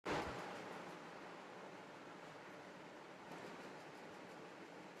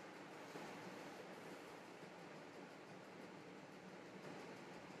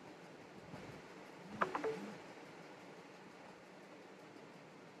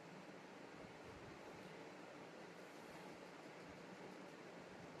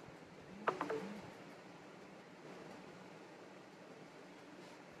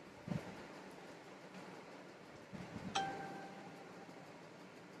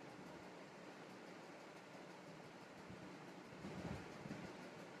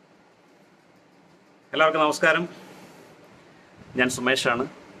എല്ലാവർക്കും നമസ്കാരം. ഞാൻ സുമേഷാണ്,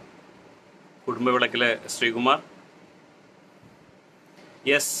 കുടുംബവിളക്കിലെ Sreekumar.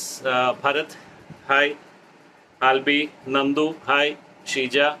 Yes, Bharat hi, Albi, Nandu hi,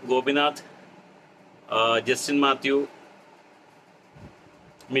 Sheeja, Gopinath, Justin Mathew,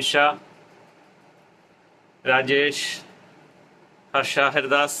 Misha, Rajesh, Harsh,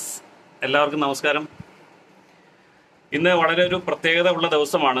 Haridas, എല്ലാവർക്കും നമസ്കാരം. ഇന്ന് വളരെ ഒരു പ്രത്യേകത ഉള്ള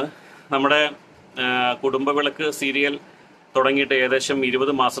ദിവസമാണ്. നമ്മുടെ കുടുംബവിളക്ക് സീരിയൽ തുടങ്ങിയിട്ട് ഏകദേശം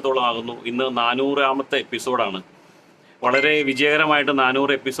 20 മാസത്തോളം ആകുന്നു. ഇന്ന് 400ാമത്തെ എപ്പിസോഡാണ്. വളരെ വിജയകരമായിട്ട്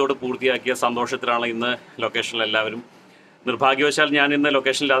 400 എപ്പിസോഡ് പൂർത്തിയാക്കിയ സന്തോഷത്തിലാണ് ഇന്ന് ലൊക്കേഷനിൽ എല്ലാവരും. നിർഭാഗ്യവശാൽ ഞാൻ ഇന്ന്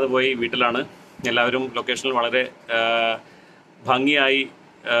ലൊക്കേഷനില്ലാതെ പോയി, വീട്ടിലാണ്. എല്ലാവരും ലൊക്കേഷനിൽ വളരെ ഭംഗിയായി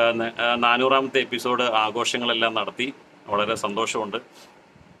 400ാമത്തെ എപ്പിസോഡ് ആഘോഷങ്ങളെല്ലാം നടത്തി. വളരെ സന്തോഷമുണ്ട്.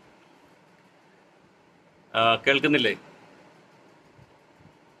 കേൾക്കുന്നില്ലേ?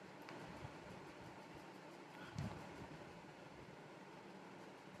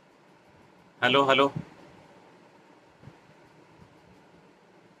 ഹലോ ഹലോ,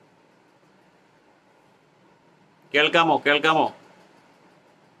 കേൾക്കാമോ? കേൾക്കാമോ?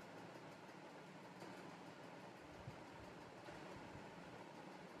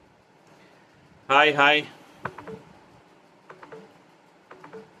 Hi hi.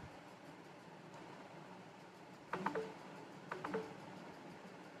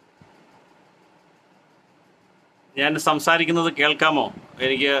 ഞാൻ സംസാരിക്കുന്നത് കേൾക്കാമോ?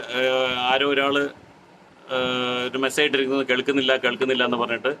 എനിക്ക് ആരോ ഒരാൾ ഒരു മെസ്സേജ് ഇട്ടിരിക്കുന്നത് കേൾക്കുന്നില്ല കേൾക്കുന്നില്ല എന്ന്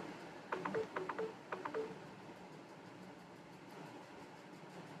പറഞ്ഞിട്ട്.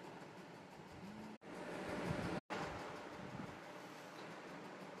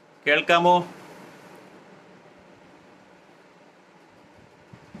 കേൾക്കാമോ?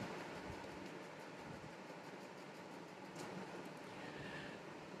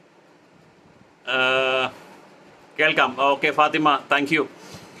 കേൾക്കാം. Okay Fathima, thank you.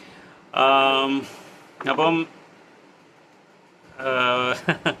 അപ്പം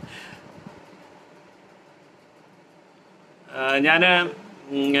ഞാൻ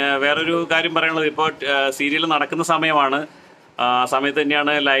വേറൊരു കാര്യം പറയാനുള്ളത്, ഇപ്പോൾ സീരിയൽ നടക്കുന്ന സമയമാണ്. സമയത്ത്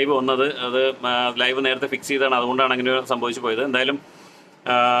തന്നെയാണ് ലൈവ് വന്നത്. അത് ലൈവ് നേരത്തെ ഫിക്സ് ചെയ്താണ്, അതുകൊണ്ടാണ് അങ്ങനെ സംഭവിച്ചു പോയത്. എന്തായാലും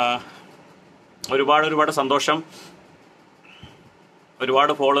ഒരുപാട് സന്തോഷം.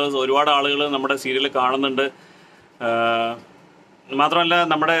 ഒരുപാട് ഫോളോവേഴ്സ്, ഒരുപാട് ആളുകൾ നമ്മുടെ സീരിയൽ കാണുന്നുണ്ട്. മാത്രമല്ല,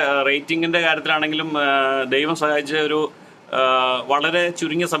 നമ്മുടെ റേറ്റിങ്ങിൻ്റെ കാര്യത്തിലാണെങ്കിലും ദൈവം സഹായിച്ച ഒരു വളരെ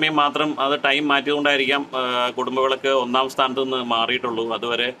ചുരുങ്ങിയ സമയം മാത്രം അത് ടൈം മാറ്റിയതുകൊണ്ടായിരിക്കാം കുടുംബവിളക്ക് 1ാം സ്ഥാനത്ത് നിന്ന് മാറിയിട്ടുള്ളൂ.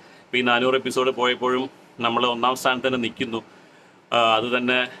 അതുവരെ ഇപ്പോൾ ഈ 400 എപ്പിസോഡ് പോയപ്പോഴും നമ്മൾ 1ാം സ്ഥാനത്ത് തന്നെ നിൽക്കുന്നു. അത്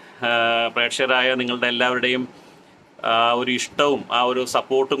തന്നെ പ്രേക്ഷകരായ നിങ്ങളുടെ എല്ലാവരുടെയും ഒരു ഇഷ്ടവും ആ ഒരു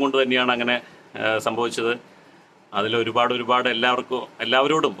സപ്പോർട്ടും കൊണ്ട് തന്നെയാണ് അങ്ങനെ സംഭവിച്ചത്. അതിൽ ഒരുപാട്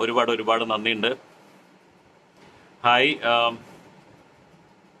എല്ലാവരോടും ഒരുപാട് നന്ദിയുണ്ട്. ഹായ്.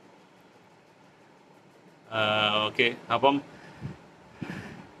 ഓക്കെ, അപ്പം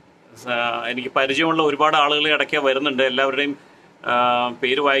എനിക്ക് പരിചയമുള്ള ഒരുപാട് ആളുകൾ ഇടയ്ക്ക് വരുന്നുണ്ട്. എല്ലാവരുടെയും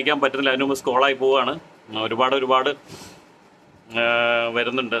പേര് വായിക്കാൻ പറ്റുന്നില്ല, അതിന് മുമ്പ് സ്ക്രോളായി പോവുകയാണ്. ഒരുപാട്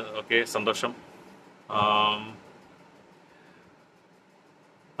വരുന്നുണ്ട്. ഓക്കെ, സന്തോഷം.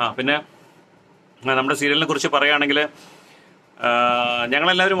 പിന്നെ നമ്മുടെ സീരിയലിനെ കുറിച്ച് പറയുകയാണെങ്കിൽ,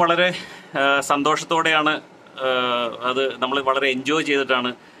 ഞങ്ങളെല്ലാവരും വളരെ സന്തോഷത്തോടെയാണ്, അത് നമ്മൾ വളരെ എൻജോയ് ചെയ്തിട്ടാണ്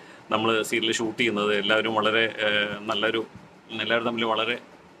നമ്മൾ സീരിയൽ ഷൂട്ട് ചെയ്യുന്നത്. എല്ലാവരും വളരെ എല്ലാവരും തമ്മിൽ വളരെ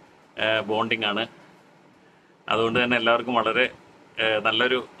ബോണ്ടിങ് ആണ്. അതുകൊണ്ട് തന്നെ എല്ലാവർക്കും വളരെ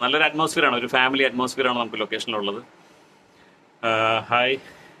നല്ലൊരു അറ്റ്മോസ്ഫിയറാണ്, ഒരു ഫാമിലി അറ്റ്മോസ്ഫിയറാണ് നമുക്ക് ലൊക്കേഷനിലുള്ളത്. ഹായ്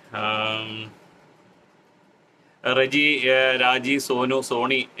റജി, രാജി, സോനു,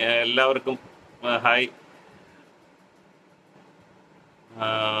 സോണി, എല്ലാവർക്കും ഹായ്.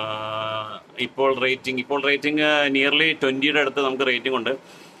 ഇപ്പോൾ റേറ്റിംഗ് നിയർലി 20യുടെ അടുത്ത് നമുക്ക് റേറ്റിംഗ് ഉണ്ട്.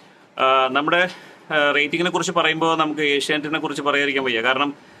 നമ്മുടെ റേറ്റിങ്ങിനെ കുറിച്ച് പറയുമ്പോൾ നമുക്ക് ഏഷ്യാനെറ്റിനെ കുറിച്ച് പറയാതിരിക്കാൻ വയ്യ. കാരണം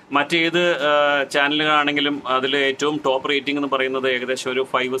മറ്റേത് ചാനലുകളാണെങ്കിലും അതിൽ ഏറ്റവും ടോപ്പ് റേറ്റിംഗ് എന്ന് പറയുന്നത് ഏകദേശം ഒരു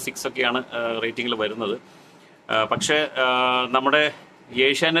 5-6 ഒക്കെയാണ് റേറ്റിങ്ങിൽ വരുന്നത്. പക്ഷേ നമ്മുടെ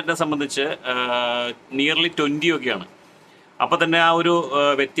ഏഷ്യാനെറ്റിനെ സംബന്ധിച്ച് നിയർലി 20 ഒക്കെയാണ്. അപ്പോൾ തന്നെ ആ ഒരു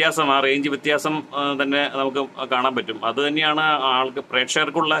വ്യത്യാസം, ആ റേഞ്ച് വ്യത്യാസം തന്നെ നമുക്ക് കാണാൻ പറ്റും. അത് തന്നെയാണ് പ്രേക്ഷകർ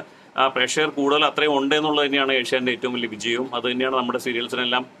കൂടുതൽ അത്രയും ഉണ്ട് എന്നുള്ളത് തന്നെയാണ് ഏഷ്യാൻ്റെ ഏറ്റവും വലിയ വിജയവും. അത് തന്നെയാണ് നമ്മുടെ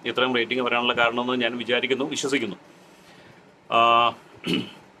സീരിയൽസിനെല്ലാം ഇത്രയും റേറ്റിംഗ് വരാനുള്ള കാരണമെന്ന് ഞാൻ വിശ്വസിക്കുന്നു.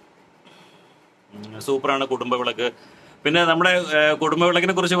 സൂപ്പറാണ് കുടുംബവിളക്ക്. പിന്നെ നമ്മുടെ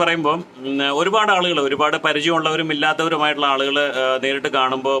കുടുംബവിളക്കിനെ കുറിച്ച് പറയുമ്പോൾ ഒരുപാട് ആളുകൾ, ഒരുപാട് പരിചയമുള്ളവരും ഇല്ലാത്തവരുമായിട്ടുള്ള ആളുകൾ നേരിട്ട്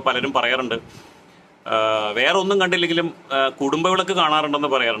കാണുമ്പോൾ പലരും പറയാറുണ്ട്, വേറെ ഒന്നും കണ്ടില്ലെങ്കിലും കുടുംബവിളക്ക് കാണാറുണ്ടെന്ന്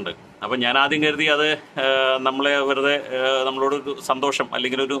പറയാറുണ്ട്. അപ്പം ഞാൻ ആദ്യം കരുതി അത് നമ്മളെ വെറുതെ നമ്മളോടൊരു സന്തോഷം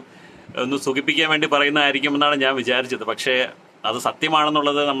അല്ലെങ്കിൽ ഒരു ഒന്ന് സുഖിപ്പിക്കാൻ വേണ്ടി പറയുന്നതായിരിക്കുമെന്നാണ് ഞാൻ വിചാരിച്ചത്. പക്ഷേ അത്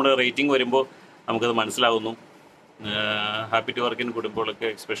സത്യമാണെന്നുള്ളത് നമ്മുടെ റേറ്റിംഗ് വരുമ്പോൾ നമുക്കത് മനസ്സിലാവുന്നു. Happy to work in കുടുംബങ്ങളൊക്കെ,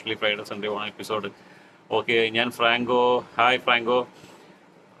 especially Friday Sunday on episode. Okay, ഞാൻ ഫ്രാങ്കോ. ഹായ് ഫ്രാങ്കോ,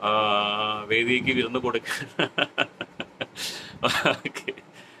 വേദിക്ക് വിരുന്ന് കൊടുക്ക. Okay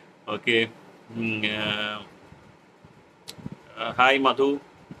okay. ഹായ് മധു,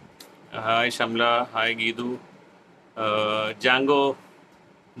 ഹായ് ഷംല, ഹായ് ഗീതു, ജാങ്കോ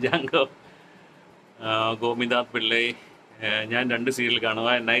ജാങ്കോ, ഗോപിനാഥ് പിള്ളൈ. ഞാൻ 2 സീരിയൽ കാണുക.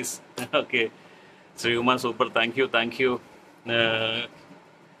 Nice. Okay, Sreekumar super, thank you thank you.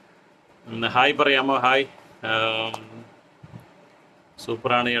 Hi പറയാമോ? ഹായ്,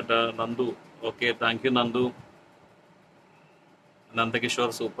 സൂപ്പറാണ് ചേട്ടാ. Nandu, okay, thank you Nandu. Nandakishore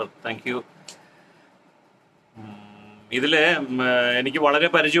super, thank you. ഇതിൽ എനിക്ക് വളരെ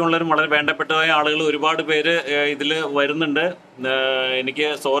പരിചയമുള്ളവരും വളരെ വേണ്ടപ്പെട്ടതായ ആളുകൾ ഒരുപാട് പേര് ഇതിൽ വരുന്നുണ്ട്. എനിക്ക്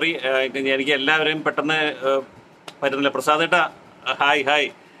സോറി, എനിക്ക് എല്ലാവരെയും പെട്ടെന്ന് വരുന്നില്ല. പ്രസാദ് ഏട്ടാ, ഹായ് ഹായ്.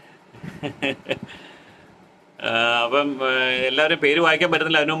 അപ്പം എല്ലാവരും പേര് വായിക്കാൻ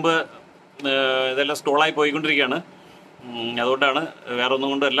പറ്റുന്നില്ല. അതിനു മുമ്പ് ഇതെല്ലാം സ്ക്രോളായി പോയിക്കൊണ്ടിരിക്കുകയാണ്. അതുകൊണ്ടാണ്, വേറെ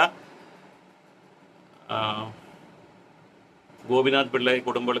ഒന്നും കൊണ്ടല്ല. ഗോപിനാഥ് പിള്ളൈ,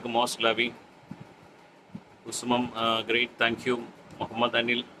 കുടുംബങ്ങൾക്ക് most ലവി. Kusumam, great, thank you. Muhammad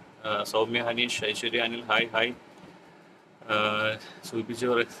Anil, Soumya Hanish, Aishwarya Anil, hi hi. സൂചിപ്പിച്ചു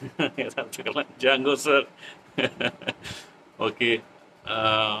യഥാർത്ഥ ജാങ്കോ സർ. ഓക്കെ,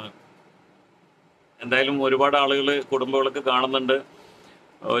 എന്തായാലും ഒരുപാട് ആളുകൾ കുടുംബങ്ങളൊക്കെ കാണുന്നുണ്ട്,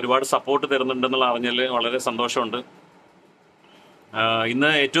 ഒരുപാട് സപ്പോർട്ട് തരുന്നുണ്ടെന്നുള്ള അറിഞ്ഞാൽ വളരെ സന്തോഷമുണ്ട്. ഇന്ന്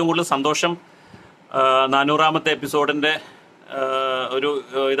ഏറ്റവും കൂടുതൽ സന്തോഷം 400ാമത്തെ എപ്പിസോഡിൻ്റെ ഒരു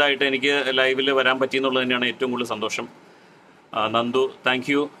ഇതായിട്ട് എനിക്ക് ലൈവിൽ വരാൻ പറ്റിയെന്നുള്ളത് തന്നെയാണ് ഏറ്റവും കൂടുതൽ സന്തോഷം. Nandu, thank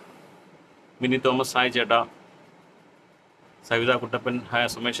you. Mini Thomas, hi ചേട്ടാ. സവിത കുട്ടപ്പൻ, ഹായ്.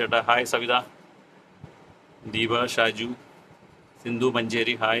 സുമേഷ് ചേട്ടാ, hi Savitha. Deepa, Shaju, Sindhu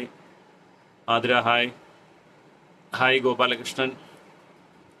Manjeri, hi. Athira, hi. Hi Gopalakrishnan.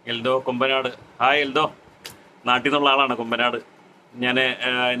 Eldho Kombanad, hi Eldho. നാട്ടിൽ നിന്നുള്ള ആളാണ് കൊമ്പനാട്. ഞാൻ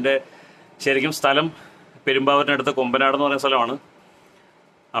എൻ്റെ ശരിക്കും സ്ഥലം പെരുമ്പാവൂരിനടുത്ത് കൊമ്പനാട് എന്ന് പറയുന്ന സ്ഥലമാണ്.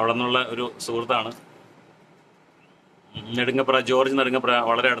 അവിടെ നിന്നുള്ള ഒരു സുഹൃത്താണ്. നെടുങ്ങപ്ര, ജോർജ് നെടുങ്ങപ്ര,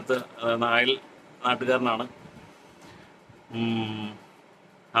 വളരെ അടുത്ത് അയൽ നാട്ടുകാരനാണ്.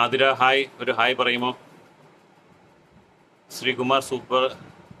 ആതിര, ഹായ്. ഒരു ഹായ് പറയുമോ? ശ്രീകുമാർ, സൂപ്പർ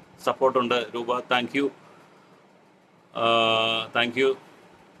സപ്പോർട്ടുണ്ട്. രൂപ, thank you thank you.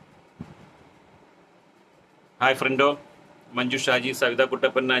 Hi ഫ്രണ്ടോ. Manju Shaji, Savitha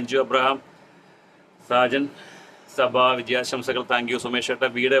Kuttappan, Anju Abraham, Sajan സഭ, വിജയാശംസകൾ, താങ്ക് യു. സുമേഷ് ചേട്ടാ,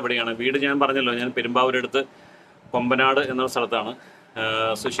 വീട് എവിടെയാണ്? വീട് ഞാൻ പറഞ്ഞല്ലോ, ഞാൻ പെരുമ്പാവൂരടുത്ത് കൊമ്പനാട് എന്ന സ്ഥലത്താണ്.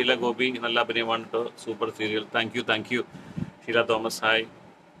 സുശീല ഗോപി, നല്ല അഭിനയമാണ് കേട്ടോ, super serial, thank you thank you. Sheela Thomas, hi.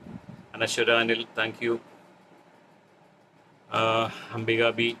 Anaswara Anil, thank you. Ambika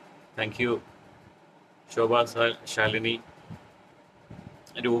B, thank you. ശോഭ ശാലിനി.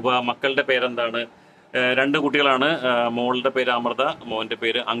 രൂപ, മക്കളുടെ പേരെന്താണ്? 2 കുട്ടികളാണ്. മോളുടെ പേര് അമൃത, മോൻ്റെ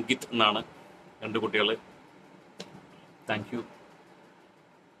പേര് അങ്കിത് എന്നാണ്. 2 കുട്ടികൾ. Thank you.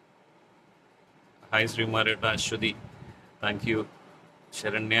 Hi ശ്രീകുമാരേട്ട. Aswathy, thank you.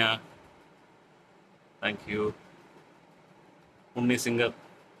 Saranya, thank you. Unni singer,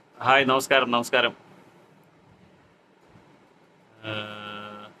 hi. നമസ്കാരം നമസ്കാരം.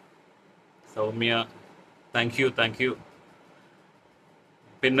 Soumya, thank you thank you.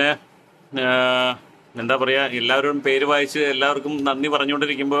 പിന്നെ എന്താ പറയുക, എല്ലാവരും പേര് വായിച്ച് എല്ലാവർക്കും നന്ദി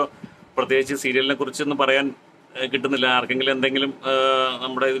പറഞ്ഞുകൊണ്ടിരിക്കുമ്പോൾ പ്രത്യേകിച്ച് സീരിയലിനെ കുറിച്ചൊന്നും പറയാൻ കിട്ടുന്നില്ല. ആർക്കെങ്കിലും എന്തെങ്കിലും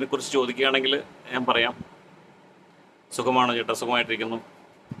നമ്മുടെ ഇതിനെക്കുറിച്ച് ചോദിക്കുകയാണെങ്കിൽ ഞാൻ പറയാം. സുഖമാണോ ചേട്ടാ? സുഖമായിട്ടിരിക്കുന്നു.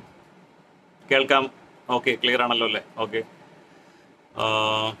 കേൾക്കാം. ഓക്കെ, ക്ലിയർ ആണല്ലോ അല്ലേ? Okay.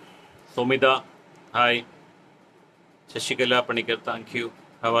 Sumitha, hi. Sasikala Panicker, thank you.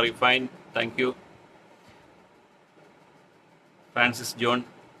 How are you? Fine, thank you. Francis John,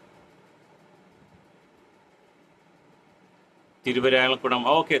 തിരുവരാണിക്കുളം.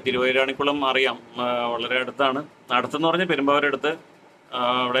 Okay, തിരുവരാണിക്കുളം അറിയാം, വളരെ അടുത്താണ്. അടുത്തെന്ന് പറഞ്ഞാൽ പെരുമ്പാവൂരടുത്ത്,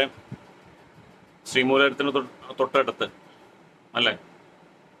 അവിടെ ശ്രീമൂലത്തിന് തൊട്ടടുത്ത് അല്ലേ?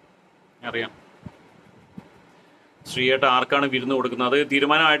 അറിയാം. ശ്രീയേട്ട, ആർക്കാണ് വിരുന്ന് കൊടുക്കുന്നത്? അത്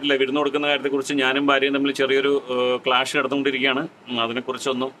തീരുമാനമായിട്ടില്ല. വിരുന്ന് കൊടുക്കുന്ന കാര്യത്തെക്കുറിച്ച് ഞാനും ഭാര്യയും തമ്മിൽ ചെറിയൊരു ക്ലാഷ് നടന്നുകൊണ്ടിരിക്കുകയാണ്.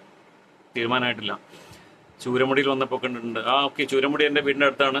 അതിനെക്കുറിച്ചൊന്നും തീരുമാനമായിട്ടില്ല. ചൂരമുടിയിൽ വന്നപ്പോൾ കണ്ടിട്ടുണ്ട്. ഓക്കെ, ചൂരമുടി എൻ്റെ വീടിൻ്റെ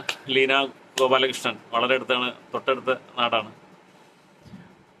അടുത്താണ്. ലീന ഗോപാലകൃഷ്ണൻ, വളരെ അടുത്താണ്, തൊട്ടടുത്ത നാടാണ്.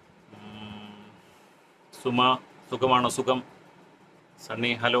 സുമ, സുഖമാണോ? സുഖം.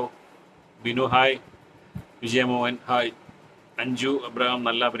 Sunny, hello. Binu, hi. Vijayamohan, hi. Anju Abraham,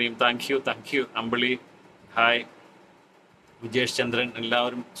 നല്ല അഭിനയം, thank you thank you. Ambili, hi. Vijesh ചന്ദ്രൻ,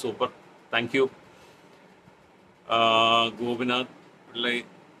 എല്ലാവരും super. Thank you. Gopinath Pillai,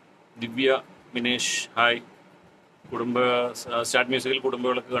 Divya, Minesh hi. Start മ്യൂസിക്കിൽ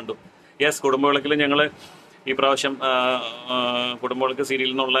Kudumbavilakku കണ്ടു. യെസ്, കുടുംബവിളക്കിൽ ഞങ്ങൾ ഈ പ്രാവശ്യം കുടുംബവിളക്ക്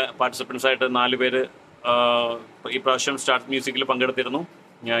സീരിയലിൽ നിന്നുള്ള പാർട്ടിസിപ്പൻസ് ആയിട്ട് 4 പേര് ഈ പ്രാവശ്യം സ്റ്റാർട്ട് മ്യൂസിക്കിൽ പങ്കെടുത്തിരുന്നു.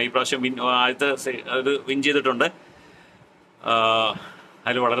 ഈ പ്രാവശ്യം ആദ്യത്തെ അത് വിൻ ചെയ്തിട്ടുണ്ട്.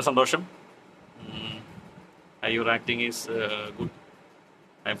 അതിൽ വളരെ സന്തോഷം. Your acting is good.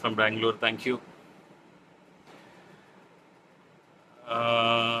 I am from Bangalore. Thank you.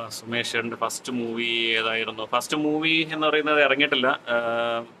 Sumesh first movie ഏതായിരുന്നു? ഫസ്റ്റ് മൂവി എന്ന് പറയുന്നത് ഇറങ്ങിയിട്ടില്ല.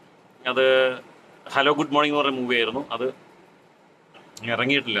 അത് ഹലോ ഗുഡ് മോർണിംഗ് എന്ന് പറയുന്ന മൂവി ആയിരുന്നു. അത്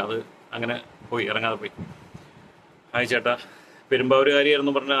ഇറങ്ങിയിട്ടില്ല. അത് അങ്ങനെ പോയി, ഇറങ്ങാതെ പോയി. ഹായ് ചേട്ടാ.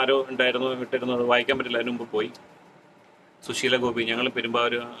 പെരുമ്പാവൂരുകാരിയായിരുന്നു പറഞ്ഞ ആരോ ഉണ്ടായിരുന്നു, വിട്ടിരുന്നു. അത് വായിക്കാൻ പറ്റില്ല, അതിന് മുമ്പ് പോയി. സുശീല ഗോപി, ഞങ്ങൾ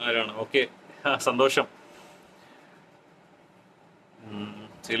പെരുമ്പാവൂരുകാരാണ്. ഓക്കെ, സന്തോഷം.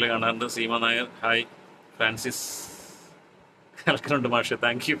 ശീല കാണാറുണ്ട്. സീമ നായർ ഹായ്. ഫ്രാൻസിസ് കേൾക്കുന്നുണ്ട് മാഷെ.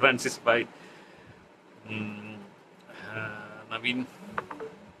 Thank you Francis. By. Naveen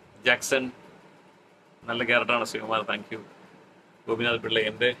Jackson, നല്ല ക്യാരക്ടറാണ് ശ്രീകുമാർ. Thank you. ഗോപിനാഥ് പിള്ളை,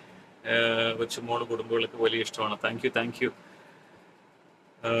 എൻ്റെ കൊച്ചുമോള് കുടുംബങ്ങൾക്ക് വലിയ ഇഷ്ടമാണ്. Thank you.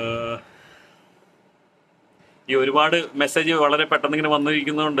 ഈ ഒരുപാട് മെസ്സേജ് വളരെ പെട്ടെന്ന് ഇങ്ങനെ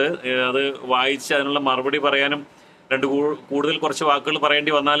വന്നിരിക്കുന്നതുകൊണ്ട് അത് വായിച്ച് അതിനുള്ള മറുപടി പറയാനും കൂടുതൽ കുറച്ച് വാക്കുകൾ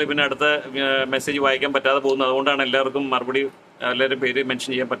പറയേണ്ടി വന്നാൽ പിന്നെ അടുത്ത മെസ്സേജ് വായിക്കാൻ പറ്റാതെ പോകുന്നത്. അതുകൊണ്ടാണ് എല്ലാവർക്കും എല്ലാവരും പേര്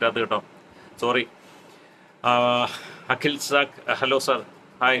മെൻഷൻ ചെയ്യാൻ പറ്റാത്തത് കേട്ടോ. Sorry. Akhil സാഖ് hello sir.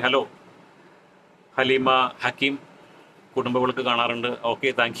 Hi. Hello. Haleema Hakeem, Kudumbavilakku കാണാറുണ്ട്. ഓക്കെ,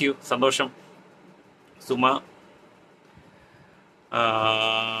 താങ്ക് യു, സന്തോഷം. സുമ,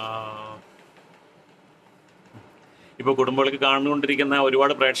 ഇപ്പോൾ കുടുംബവിളക്ക് കാണുകൊണ്ടിരിക്കുന്ന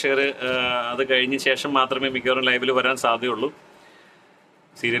ഒരുപാട് പ്രേക്ഷകർ അത് കഴിഞ്ഞ ശേഷം മാത്രമേ മിക്കവാറും ലൈവിൽ വരാൻ സാധ്യതയുള്ളൂ.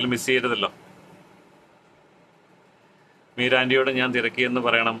 Serial miss ചെയ്തതല്ലോ. മീരാൻറ്റിയോട് ഞാൻ തിരക്കിയെന്ന്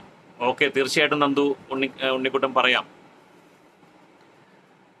പറയണം. ഓക്കെ, തീർച്ചയായിട്ടും നന്ദു ഉണ്ണിക്കുട്ടൻ പറയാം.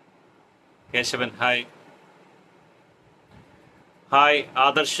 Keshavan hi.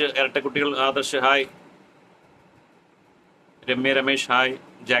 Adarsh, ഇരട്ടക്കുട്ടികൾ Adarsh hi. Ramya Ramesh hi.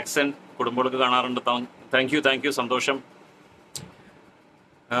 Jackson, Kudumbavilakku കാണാറുണ്ട്. താങ്ക് യു, സന്തോഷം.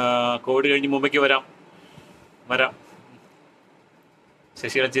 കോവിഡ് കഴിഞ്ഞ് മുംബൈക്ക് വരാം.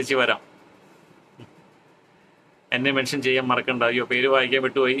 ശശികല ചേച്ചി വരാം. എന്നെ മെൻഷൻ ചെയ്യാൻ മറക്കണ്ട. അയ്യോ, പേര് വായിക്കാൻ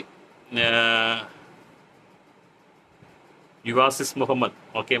വിട്ടുപോയി. യുവാസിസ് മുഹമ്മദ്,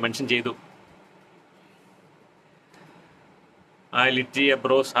 ഓക്കെ, മെൻഷൻ ചെയ്തു. Hi Litty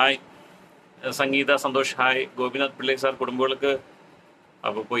എബ്രോസ് hi. സംഗീത സന്തോഷ് ഹായ്. ഗോപിനാഥ് പിള്ളൈ സാർ, കുടുംബവിളക്ക്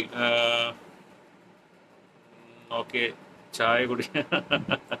അപ്പോൾ പോയി. ഓക്കെ, ചായ കുടി.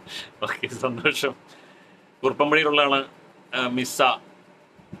 ഓക്കെ, സന്തോഷം. കുറുപ്പമ്പടിയിലുള്ളതാണ് മിസ്സ.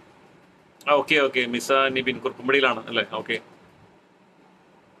 ഓക്കെ, മിസ്സ നിബിൻ കുറുപ്പമ്പടിയിലാണ് അല്ലേ? Okay,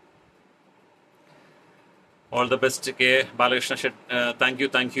 all the best. K Balakrishna ഷെട്ട്,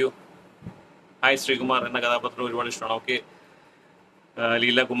 thank you. Hi. Sreekumar എന്ന കഥാപാത്രം ഒരുപാട് ഇഷ്ടമാണ്. ഓക്കെ.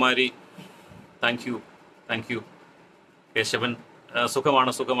 ലീലകുമാരി, thank you. കേശവൻ,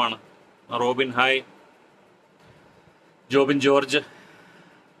 സുഖമാണ്. Robin hi. Jobin George,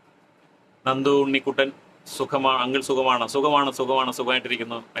 Nandu Unnikuttan, uncle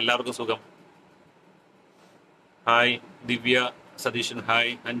സുഖമായിട്ടിരിക്കുന്നു. എല്ലാവർക്കും സുഖം. ഹായ്. ദിവ്യ സതീശൻ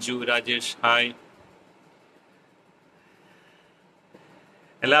ഹായ്. അഞ്ജു രാജേഷ് ഹായ്.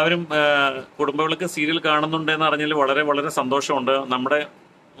 എല്ലാവരും കുടുംബവിളക്ക് സീരിയൽ കാണുന്നുണ്ടെന്ന് അറിഞ്ഞാൽ വളരെ വളരെ സന്തോഷമുണ്ട്.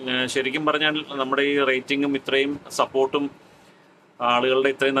 ശരിക്കും പറഞ്ഞാൽ നമ്മുടെ ഈ റേറ്റിങ്ങും ഇത്രയും സപ്പോർട്ടും ആളുകളുടെ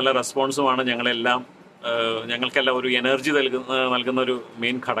ഇത്രയും നല്ല റെസ്പോൺസുമാണ് ഞങ്ങൾക്കെല്ലാം ഒരു എനർജി നൽകുന്ന ഒരു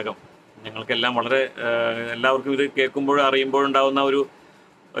മെയിൻ ഘടകം. ഞങ്ങൾക്കെല്ലാം വളരെ എല്ലാവർക്കും ഇത് കേൾക്കുമ്പോഴും അറിയുമ്പോഴുണ്ടാകുന്ന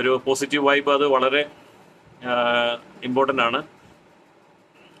ഒരു പോസിറ്റീവ് വൈബ്, അത് വളരെ ഇമ്പോർട്ടൻ്റ് ആണ്.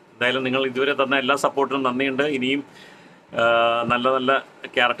 എന്തായാലും നിങ്ങൾ ഇതുവരെ തന്ന എല്ലാ സപ്പോർട്ടിനും നന്ദിയുണ്ട്. ഇനിയും നല്ല നല്ല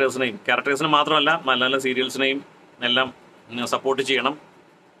ക്യാരക്ടേഴ്സിന് മാത്രമല്ല നല്ല നല്ല സീരിയൽസിനെയും എല്ലാം സപ്പോർട്ട് ചെയ്യണം.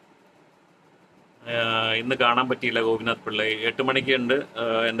 ഇന്ന് കാണാൻ പറ്റിയില്ല ഗോപിനാഥ് പിള്ളൈ. 8 മണിക്ക് ഉണ്ട്,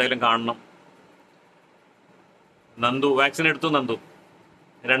 എന്തായാലും കാണണം. നന്ദു വാക്സിൻ എടുത്തു. നന്ദു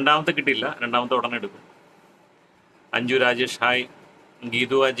രണ്ടാമത്തെ കിട്ടിയില്ല, രണ്ടാമത്തെ ഉടനെ എടുക്കും. Anju Rajesh hi.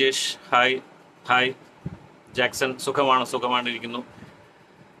 Geethu Ajesh hi. Jackson സുഖമായിട്ടിരിക്കുന്നു.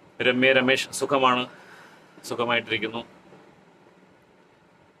 രമ്യ രമേശ് സുഖമായിട്ടിരിക്കുന്നു.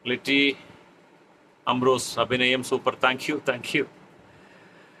 ലിറ്റി അംബ്രോസ്, അഭിനയം സൂപ്പർ. Thank you.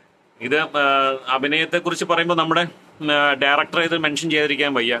 ഇത് അഭിനയത്തെക്കുറിച്ച് പറയുമ്പോൾ നമ്മുടെ ഡയറക്ടറെ ഇത് മെൻഷൻ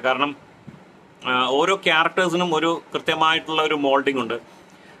ചെയ്തിരിക്കാൻ വയ്യ. കാരണം ഓരോ ക്യാരക്ടേഴ്സിനും ഒരു കൃത്യമായിട്ടുള്ള ഒരു മോൾഡിംഗ് ഉണ്ട്.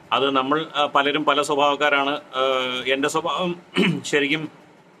 അത് നമ്മൾ പലരും പല സ്വഭാവക്കാരാണ്. എൻ്റെ സ്വഭാവം ശരിക്കും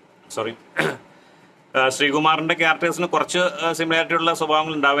സോറി, ശ്രീകുമാറിന്റെ ക്യാരക്ടേഴ്സിന് കുറച്ച് സിമിലാരിറ്റി ഉള്ള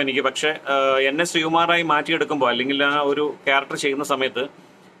സ്വഭാവങ്ങൾ ഉണ്ടാവും എനിക്ക്. പക്ഷെ എന്നെ ശ്രീകുമാറായി മാറ്റിയെടുക്കുമ്പോൾ അല്ലെങ്കിൽ ആ ഒരു ക്യാരക്ടർ ചെയ്യുന്ന സമയത്ത്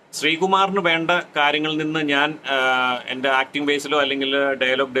ശ്രീകുമാറിന് വേണ്ട കാര്യങ്ങളിൽ നിന്ന് ഞാൻ എൻ്റെ ആക്ടിംഗ് ബേസിലോ അല്ലെങ്കിൽ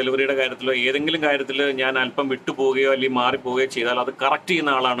ഡയലോഗ് ഡെലിവറിയുടെ കാര്യത്തിലോ ഏതെങ്കിലും കാര്യത്തിൽ ഞാൻ അല്പം വിട്ടുപോവുകയോ അല്ലെങ്കിൽ മാറിപ്പോവുകയോ ചെയ്താൽ അത് കറക്റ്റ്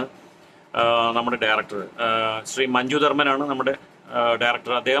ചെയ്യുന്ന ആളാണ് നമ്മുടെ ഡയറക്ടർ. ശ്രീ മഞ്ജു ധർമ്മനാണ് നമ്മുടെ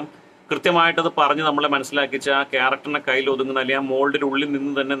ഡയറക്ടർ. അദ്ദേഹം കൃത്യമായിട്ടത് പറഞ്ഞ് നമ്മളെ മനസ്സിലാക്കിച്ച ആ ക്യാരക്ടറിനെ കയ്യിൽ ഒതുങ്ങുന്ന അല്ലെങ്കിൽ ആ മോൾഡിന്റെ ഉള്ളിൽ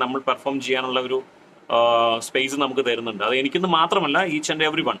നിന്ന് തന്നെ നമ്മൾ പെർഫോം ചെയ്യാനുള്ള ഒരു സ്പേസ് നമുക്ക് തരുന്നുണ്ട്. അത് എനിക്കെന്ന് മാത്രമല്ല, ഈച്ച് ആൻഡ്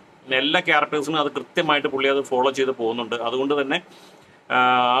എവറി വൺ, എല്ലാ ക്യാരക്ടേഴ്സിനും അത് കൃത്യമായിട്ട് പുള്ളി അത് ഫോളോ ചെയ്ത് പോകുന്നുണ്ട്. അതുകൊണ്ട് തന്നെ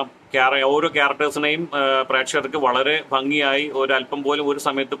ഓരോ ക്യാരക്ടേഴ്സിനെയും പ്രേക്ഷകർക്ക് വളരെ ഭംഗിയായി ഒരല്പം പോലും ഒരു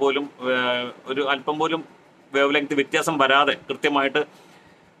സമയത്ത് പോലും ഒരു അല്പം പോലും വേവ് ലെങ്ത് വ്യത്യാസം വരാതെ കൃത്യമായിട്ട്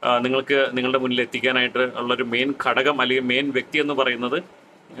നിങ്ങൾക്ക് നിങ്ങളുടെ മുന്നിൽ എത്തിക്കാനായിട്ട് ഉള്ളൊരു മെയിൻ ഘടകം അല്ലെങ്കിൽ മെയിൻ വ്യക്തി എന്ന് പറയുന്നത്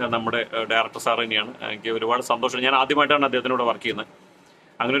നമ്മുടെ ഡയറക്ടർ സാർ തന്നെയാണ്. എനിക്ക് ഒരുപാട് സന്തോഷം. ഞാൻ ആദ്യമായിട്ടാണ് അദ്ദേഹത്തിനോട് വർക്ക് ചെയ്യുന്നത്.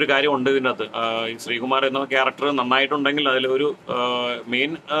 അങ്ങനെ ഒരു കാര്യമുണ്ട് ഇതിനകത്ത്. ഈ ശ്രീകുമാർ എന്ന ക്യാരക്ടർ നന്നായിട്ടുണ്ടെങ്കിൽ അതിലൊരു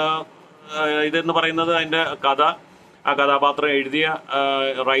മെയിൻ ഇതെന്ന് പറയുന്നത് അതിൻ്റെ കഥ, ആ കഥാപാത്രം എഴുതിയ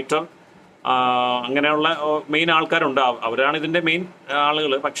റൈറ്റർ, അങ്ങനെയുള്ള മെയിൻ ആൾക്കാരുണ്ട്. അവരാണ് ഇതിൻ്റെ മെയിൻ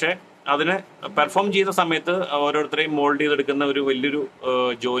ആളുകൾ. പക്ഷേ അതിനെ പെർഫോം ചെയ്ത സമയത്ത് ഓരോരുത്തരെയും മോൾഡ് ചെയ്തെടുക്കുന്ന ഒരു വലിയൊരു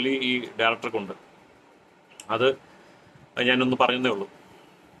ജോലി ഈ ഡയറക്ടർക്കുണ്ട്. അത് ഞാനൊന്ന് പറയുന്നേ ഉള്ളൂ.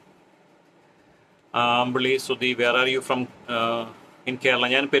 അമ്പിളി Sudhi, where are you from in Kerala?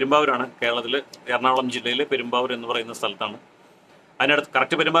 ഞാൻ പെരുമ്പാവൂരാണ്, കേരളത്തിൽ എറണാകുളം ജില്ലയിലെ പെരുമ്പാവൂർ എന്ന് പറയുന്ന സ്ഥലത്താണ്. അതിനടുത്ത്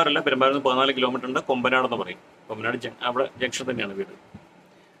കറക്റ്റ് പെരുമ്പാവൂരല്ല, പെരുമ്പാവൂരിൽ നിന്ന് 14 കിലോമീറ്റർ ഉണ്ട്. കൊമ്പനാട് എന്ന് പറയും. കൊമ്പനാട് അവിടെ ജംഗ്ഷൻ തന്നെയാണ് വീട്.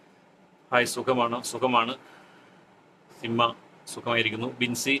 ഹായ്, സുഖമാണ്. സിമ്മ സുഖമായിരിക്കുന്നു.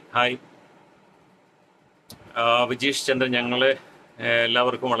 ബിൻസി ഹായ്. വിജേഷ് ചന്ദ്രൻ, ഞങ്ങളെ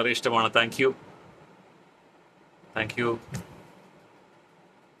എല്ലാവർക്കും വളരെ ഇഷ്ടമാണ്. Thank you.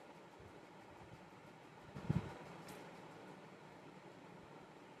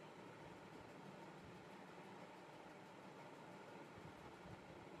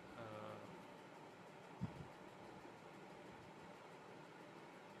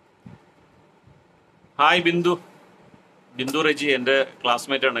 Hi Bindu Reji എൻ്റെ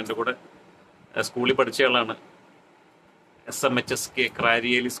ക്ലാസ്മേറ്റാണ്, എൻ്റെ കൂടെ സ്കൂളിൽ പഠിച്ച ആളാണ്. SMHSK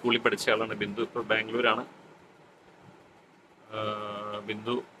ക്രാരിയേലി സ്കൂളിൽ പഠിച്ച ആളാണ് ബിന്ദു. ഇപ്പോൾ ബാംഗ്ലൂരാണ്.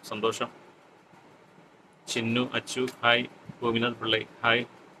 ബിന്ദു, സന്തോഷം. ചിന്നു അച്ചു ഹായ്. ഗോപിനാഥ് പിള്ളൈ ഹായ്.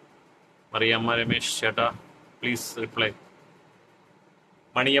 മറിയമ്മ രമേശ് ചേട്ടാ please reply.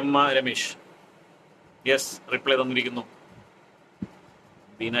 Maniyamma Ramesh yes, reply തന്നിരിക്കുന്നു.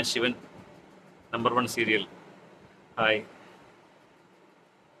 Beena Shivan, number 1 serial hi.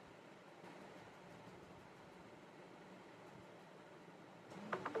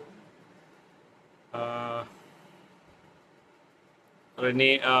 Rini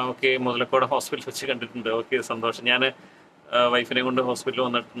okay, Muthalakode hospital വെച്ച് കണ്ടിട്ടുണ്ട്. ഓക്കെ, സന്തോഷം. ഞാൻ വൈഫിനെ കൊണ്ട് ഹോസ്പിറ്റലിൽ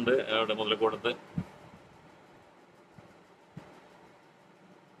വന്നിട്ടുണ്ട് അവിടെ മുതലക്കോടത്ത്.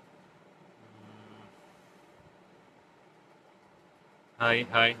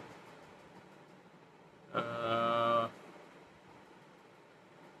 ഹായ്.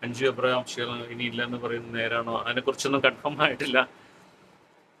 അഞ്ജു അബ്രഹാം ഇനി ഇല്ലെന്ന് പറയുന്നത് നേരാണോ? അതിനെക്കുറിച്ചൊന്നും കൺഫേം ആയിട്ടില്ല.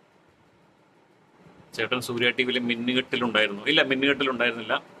 ചേട്ടൻ സൂര്യ ടി.വിയിൽ മിന്നുകെട്ടിലുണ്ടായിരുന്നു? ഇല്ല,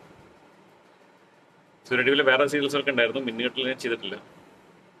 മിന്നുകെട്ടിലുണ്ടായിരുന്നില്ല. സൂര്യ ടി.വിയിൽ വേറെ സീരിയൽസൊക്കെ ഉണ്ടായിരുന്നു, മിന്നുകെട്ടിൽ ഞാൻ ചെയ്തിട്ടില്ല.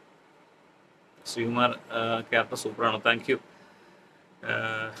 ശ്രീകുമാർ ക്യാരക്ടർ സൂപ്പറാണ്. Thank you.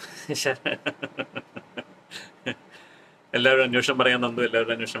 എല്ലാവരും അന്വേഷണം പറയാം. നന്ദു,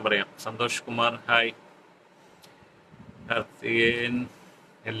 എല്ലാവരും അന്വേഷണം പറയാം. സന്തോഷ് കുമാർ ഹായ്. കാർത്തികേയൻ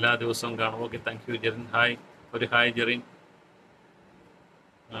എല്ലാ ദിവസവും കാണും. Okay, thank you. Jerin hi. ഒരു ഹായ് ജെറിൻ.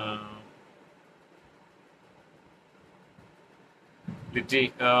 ലിറ്റി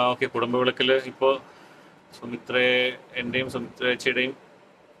ഓക്കെ. കുടുംബവിളക്കിൽ ഇപ്പോൾ എൻ്റെയും സുമിത്രേച്ചിയുടെയും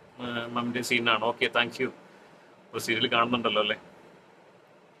മമ്മിൻ്റെയും സീനാണ്. Okay, thank you. ഇപ്പോൾ സീരിയൽ കാണുന്നുണ്ടല്ലോ അല്ലേ?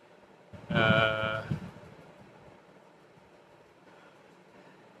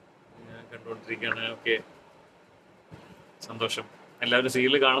 ഞാൻ കണ്ടുകൊണ്ടിരിക്കുകയാണ്. ഓക്കെ, സന്തോഷം. എല്ലാവരും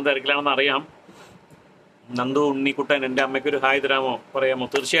സീരിയൽ കാണുന്ന തിരക്കിലാണെന്ന് അറിയാം. നന്ദു ഉണ്ണിക്കുട്ടൻ, എൻ്റെ അമ്മയ്ക്കൊരു ഹായ് തരാമോ? പറയാമോ?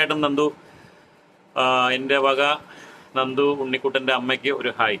 തീർച്ചയായിട്ടും നന്ദു, എൻ്റെ വക നന്ദു ഉണ്ണിക്കുട്ടൻ്റെ അമ്മയ്ക്ക്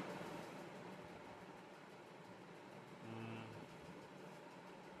ഒരു ഹായ്.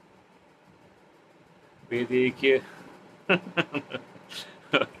 വേദിക്ക്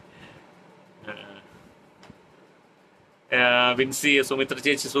വിൻസി, സുമിത്ര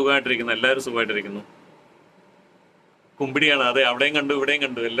ചേച്ചി സുഖമായിട്ടിരിക്കുന്നു. എല്ലാവരും സുഖമായിട്ടിരിക്കുന്നു. കുമ്പിടിയാണ്. അതെ, അവിടെയും കണ്ടു ഇവിടെയും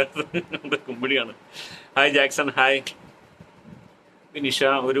കണ്ടു, എല്ലാവരും കുമ്പിടിയാണ്. Hi Jackson hi. വിനിഷ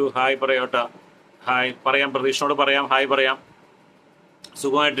ഒരു ഹായ് പറയോട്ടാ. ഹായ് പറയാം, പ്രതീക്ഷയോട് പറയാം, ഹായ് പറയാം.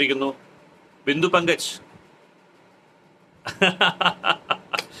 സുഖമായിട്ടിരിക്കുന്നു. ബിന്ദു പങ്കജ്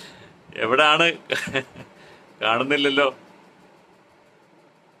എവിടാണ്? കാണുന്നില്ലല്ലോ.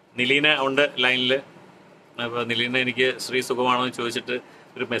 നിലീന ഉണ്ട് ലൈനിൽ. അപ്പോൾ നിലീന എനിക്ക് ശ്രീ സുഖമാണോ എന്ന് ചോദിച്ചിട്ട്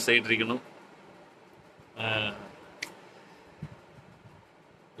ഒരു മെസ്സേജ് ഇട്ടിരിക്കുന്നു.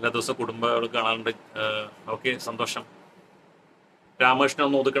 എല്ലാ ദിവസവും കുടുംബങ്ങൾ കാണാറുണ്ട്. ഓക്കെ, സന്തോഷം. രാമകൃഷ്ണൻ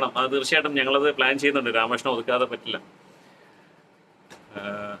ഒന്ന് ഒതുക്കണം. അത് തീർച്ചയായിട്ടും ഞങ്ങളത് പ്ലാൻ ചെയ്യുന്നുണ്ട്. രാമകൃഷ്ണൻ ഒതുക്കാതെ പറ്റില്ല.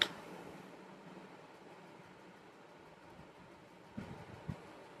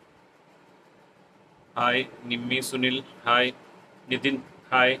 Hi Nimmi Sunil, hi Nitin,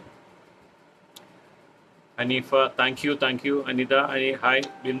 hi Haneefa, thank you Anitha, hi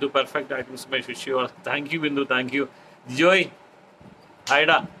Bindu, perfect items my wish you all. Thank you Bindu, thank you. Joy,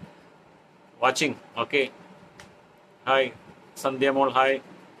 ഹായ്ഡാ, watching. Okay, hi Sandhya mall, hi.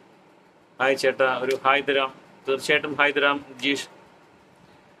 Hi ചേട്ടാ, ഒരു ഹായ് തരാം. തീർച്ചയായിട്ടും ഹായ് തരാം. ജീഷ്,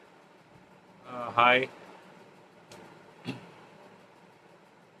 ഹായ്.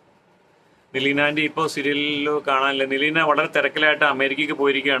 നിലീന ആൻറ്റി ഇപ്പോൾ സീരിയലിൽ കാണാനില്ല. നിലീന വളരെ തിരക്കിലായിട്ട് അമേരിക്കയ്ക്ക്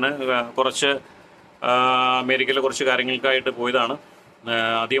പോയിരിക്കുകയാണ്. കുറച്ച് അമേരിക്കയിലെ കുറച്ച് കാര്യങ്ങൾക്കായിട്ട് പോയതാണ്.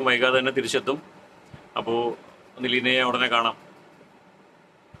 അധികം വൈകാതെ തന്നെ തിരിച്ചെത്തും. അപ്പോൾ നിലീനയെ ഉടനെ കാണാം.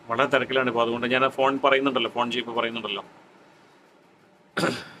 വളരെ തിരക്കിലാണ് ഇപ്പോൾ. അതുകൊണ്ട് ഞാൻ ഫോൺ ചെയ്യുമ്പോൾ പറയുന്നുണ്ടല്ലോ.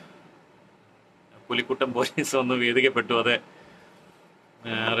 പുലിക്കുട്ടൻ പോലീസ് ഒന്ന് വേദിക്കപ്പെട്ടു. അതെ.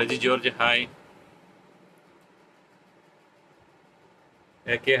 Reji George, hi.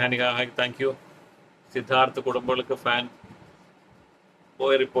 AK ഹനിക, hi, thank you. Siddharth, കുടുംബങ്ങൾക്ക് fan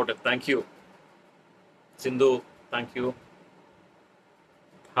boy report, thank you. Sindhu, thank you,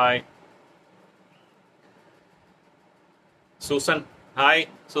 hi. Susan, hi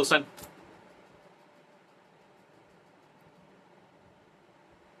Susan.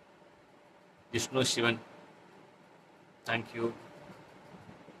 Jishnu Shivan, thank you.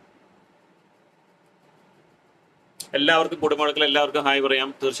 എല്ലാവർക്കും കുടുംബങ്ങൾക്ക് എല്ലാവർക്കും ഹായ് പറയാം.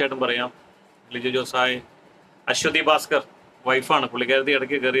 തീർച്ചയായിട്ടും പറയാം. ലിജു ജോസ്, ഹായ്. അശ്വതി ഭാസ്കർ, വൈഫാണ്. പുള്ളിക്കാരത്തി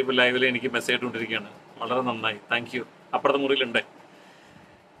ഇടയ്ക്ക് കയറിയപ്പോൾ ലൈവിൽ എനിക്ക് മെസ്സേജ് ഇട്ടുകൊണ്ടിരിക്കുകയാണ്. വളരെ നന്നായി, താങ്ക് യു. അപ്പുറത്തെ മുറിയിലുണ്ട്.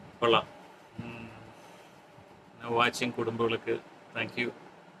 കൊള്ളാം. വാച്ചിങ് കുടുംബങ്ങൾക്ക്, thank you.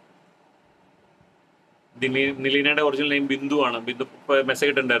 നിലീനയുടെ original name Bindu ആണ്. ബിന്ദു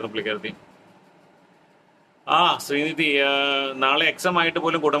മെസ്സേജ് ഇട്ടുണ്ടായിരുന്നു പുള്ളിക്കാരത്തി. ശ്രീനിധി, നാളെ എക്സാം ആയിട്ട്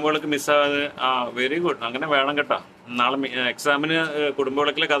പോലും കുടുംബവിളക്ക് മിസ്സാകാതെ. Very good. അങ്ങനെ വേണം കേട്ടോ. നാളെ എക്സാമിന്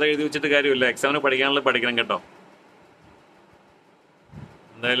കുടുംബവിളക്കിലെ കഥ എഴുതി വെച്ചിട്ട് കാര്യമില്ല. എക്സാമിന് പഠിക്കാനുള്ളത് പഠിക്കണം കേട്ടോ.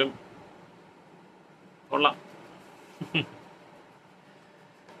 എന്തായാലും കൊള്ളാം.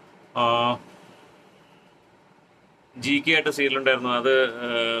 GK ആയിട്ട് സീരിയലുണ്ടായിരുന്നു. അത്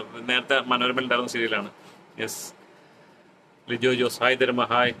നേരത്തെ മനോരമയിലുണ്ടായിരുന്ന സീരിയലാണ്. Yes. Lijo Jose, hi തരുമ,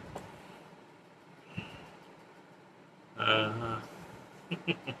 hi.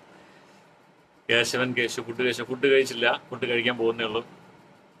 Keshavan, food കഴിച്ചില്ല. ഫുഡ് കഴിക്കാൻ പോകുന്നേ ഉള്ളൂ.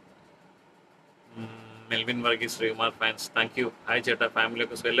 Melvin Varghese, Sreekumar fans, thank you. Hi ചേട്ടാ,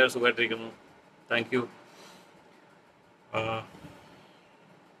 ഫാമിലിയൊക്കെ എല്ലാവരും സുഖമായിട്ടിരിക്കുന്നു. Thank you.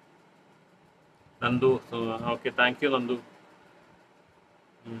 Nandu, okay, thank you Nandu.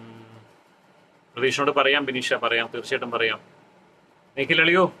 പ്രതീക്ഷയോട് പറയാം ബിനീഷ, പറയാം, തീർച്ചയായിട്ടും പറയാം.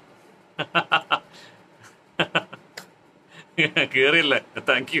 നിഖിലളിയോ കേറിയില്ലേ?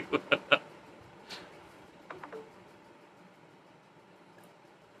 Thank you.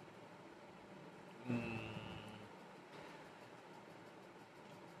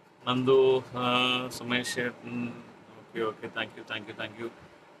 Nandu, Sumesh, okay, thank you.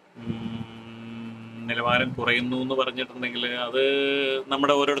 നിലവാരം കുറയുന്നു എന്ന് പറഞ്ഞിട്ടുണ്ടെങ്കിൽ അത്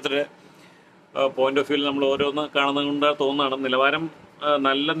നമ്മുടെ ഓരോരുത്തരുടെ പോയിന്റ് ഓഫ് വ്യൂവിൽ നമ്മൾ ഓരോന്ന് കാണുന്നത് കൊണ്ട് തോന്നുന്നതാണ്.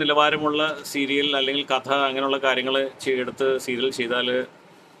 നല്ല നിലവാരമുള്ള സീരിയൽ അല്ലെങ്കിൽ കഥ അങ്ങനെയുള്ള കാര്യങ്ങൾ എടുത്ത് സീരിയൽ ചെയ്താൽ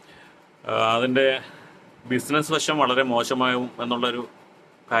അതിൻ്റെ ബിസിനസ് വശം വളരെ മോശമാവും എന്നുള്ളൊരു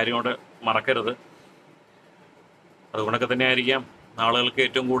കാര്യം കൂടെ മറക്കരുത്. അതുകൊണ്ടൊക്കെ തന്നെ ആയിരിക്കാം ആളുകൾക്ക്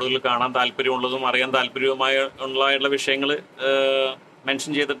ഏറ്റവും കൂടുതൽ കാണാൻ താല്പര്യമുള്ളതും അറിയാൻ താല്പര്യവുമായുള്ള വിഷയങ്ങൾ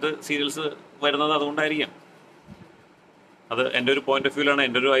മെൻഷൻ ചെയ്തിട്ട് സീരിയൽസ് വരുന്നത് അതുകൊണ്ടായിരിക്കാം. അത് എൻ്റെ ഒരു പോയിന്റ് ഓഫ് വ്യൂവിലാണ്,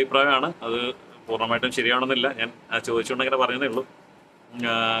 എൻ്റെ ഒരു അഭിപ്രായമാണ്. അത് പൂർണ്ണമായിട്ടും ശരിയാണെന്നില്ല. ഞാൻ ചോദിച്ചുകൊണ്ട് ഇങ്ങനെ പറയുന്നേ ഉള്ളൂ.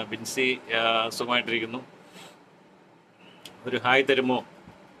 ബിൻസി, സുഖമായിട്ടിരിക്കുന്നു. ഒരു ഹായ് തരുമോ?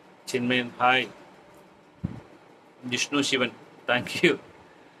 ചിന്മയൻ, hi. Jishnu Shivan, thank you.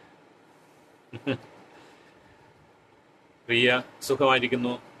 പ്രിയ,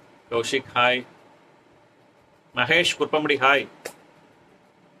 സുഖമായിരിക്കുന്നു. കൗശിക്, ഹായ്. മഹേഷ് കുർപ്പമ്പടി, ഹായ്.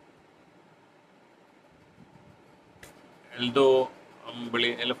 എൽദോ അമ്പിളി,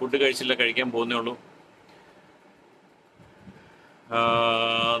 എല്ലാം ഫുഡ് കഴിച്ചില്ല, കഴിക്കാൻ പോകുന്നേ ഉള്ളൂ.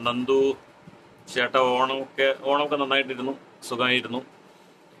 നന്ദു ചേട്ടാ, ഓണമൊക്കെ നന്നായിട്ടിരുന്നു, സുഖമായിരുന്നു.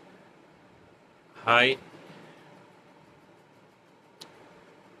 ഹായ്.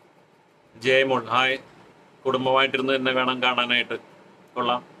 ജയമോൾ ഹായ്. കുടുംബമായിട്ടിരുന്ന് തന്നെ വേണം കാണാനായിട്ട്.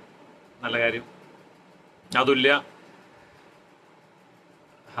 കൊള്ളാം, നല്ല കാര്യം. അതുല്യ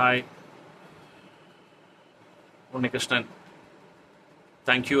ഹായ്. ഉണ്ണികൃഷ്ണൻ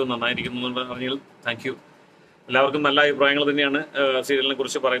താങ്ക് യു, നന്നായിരിക്കുന്നു എന്ന് പറഞ്ഞാൽ താങ്ക് യു. എല്ലാവർക്കും നല്ല അഭിപ്രായങ്ങൾ തന്നെയാണ് സീരിയലിനെ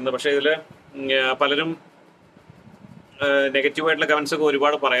കുറിച്ച് പറയുന്നത്. പക്ഷേ ഇതിൽ പലരും നെഗറ്റീവായിട്ടുള്ള കമൻസ് ഒക്കെ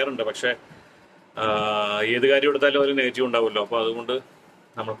ഒരുപാട് പറയാറുണ്ട്. പക്ഷേ ഏത് കാര്യം എടുത്താലും ഒരു നെഗറ്റീവ് ഉണ്ടാവുമല്ലോ. അപ്പോൾ അതുകൊണ്ട്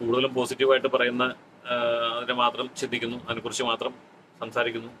നമ്മൾ കൂടുതലും പോസിറ്റീവായിട്ട് പറയുന്ന അതിനെ മാത്രം ചിന്തിക്കുന്നു, അതിനെക്കുറിച്ച് മാത്രം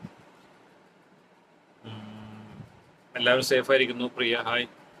സംസാരിക്കുന്നു. എല്ലാവരും സേഫായിരിക്കുന്നു. പ്രിയ hi.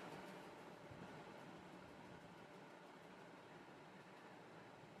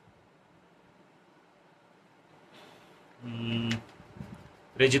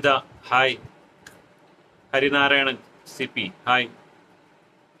 Rajitha hi. Harinarayanan C P hi.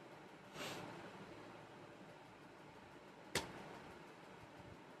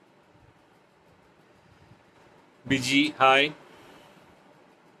 Biji hi.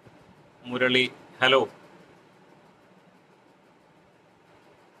 Murali hello.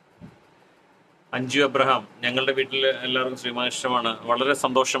 Anju Abraham ഞങ്ങളുടെ വീട്ടിൽ എല്ലാവർക്കും ശ്രീമാഷ്ടമാണ്. വളരെ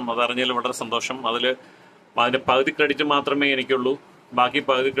സന്തോഷം, അതറിഞ്ഞാൽ വളരെ സന്തോഷം. അതിൻ്റെ പകുതി ക്രെഡിറ്റ് മാത്രമേ എനിക്കുള്ളൂ. ബാക്കി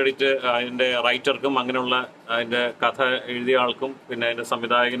പകുതി ക്രെഡിറ്റ് അതിൻ്റെ റൈറ്റർക്കും അങ്ങനെയുള്ള അതിൻ്റെ കഥ എഴുതിയ ആൾക്കും പിന്നെ അതിൻ്റെ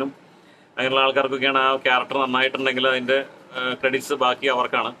സംവിധായകനും അങ്ങനെയുള്ള ആൾക്കാർക്കൊക്കെയാണ്. ആ ക്യാരക്ടർ നന്നായിട്ടുണ്ടെങ്കിൽ അതിൻ്റെ ക്രെഡിറ്റ്സ് ബാക്കി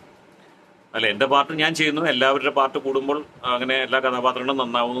അവർക്കാണ്. അല്ല, എൻ്റെ പാർട്ട് ഞാൻ ചെയ്യുന്നു, എല്ലാവരുടെ പാർട്ട് കൂടുമ്പോൾ അങ്ങനെ എല്ലാ കഥാപാത്രങ്ങളും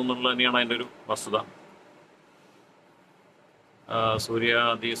നന്നാവുന്നു എന്നുള്ളത് തന്നെയാണ് അതിൻ്റെ ഒരു വസ്തുത. സൂര്യ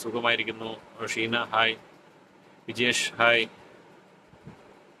അതി സുഖമായിരിക്കുന്നു. ഷീന ഹായ്. വിജേഷ് ഹായ്.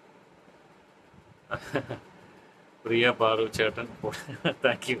 പ്രിയ പാറു ചേട്ടൻ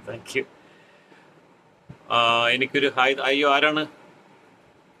താങ്ക് യു താങ്ക് യു. എനിക്കൊരു ഹായ്. അയ്യോ, ആരാണ്?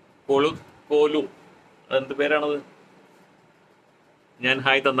 കോലു അതെന്ത് പേരാണത്? ഞാൻ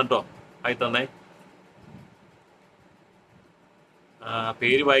ഹായ് തന്നിട്ടോ? ഹായ് തന്നേ.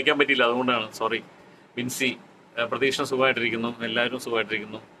 പേര് വായിക്കാൻ പറ്റിയില്ല, അതുകൊണ്ടാണ്, സോറി. ബിൻസി പ്രതീക്ഷ സുഖമായിട്ടിരിക്കുന്നു. എല്ലാവരും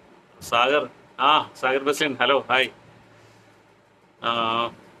സുഖമായിട്ടിരിക്കുന്നു. Sagar Sagar ബസ്ലിൻ hello hi.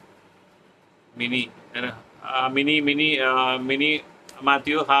 Mini mini mini mini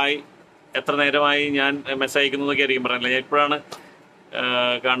Mathew hi. എത്ര നേരമായി ഞാൻ മെസ്സേജ് അയക്കുന്നതൊക്കെ ആയിരിക്കും പറഞ്ഞില്ല, ഞാൻ ഇപ്പോഴാണ്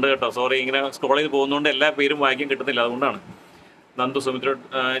കണ്ടു കേട്ടോ. സോറി, ഇങ്ങനെ സ്ക്രോൾ ചെയ്ത് പോകുന്നതുകൊണ്ട് എല്ലാ പേരും വായിക്കാൻ കിട്ടുന്നില്ല, അതുകൊണ്ടാണ്. നന്ദു സുമിത്ര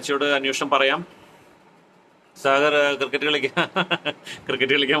ചേച്ചിയോട് അന്വേഷണം പറയാം. സാഗർ ക്രിക്കറ്റ്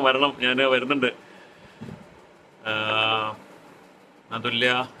കളിക്കാൻ വരണം, ഞാൻ വരുന്നുണ്ട്.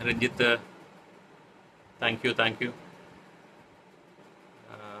 അതുല്യ Ranjith thank you.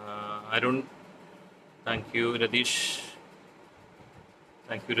 Arun thank you.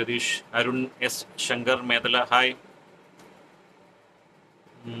 Ratheesh Arun S Shankar Medala hi.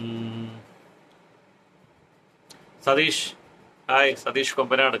 Satheesh hi. Satheesh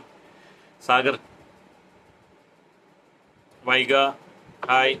Kombanad. Sagar Vaiga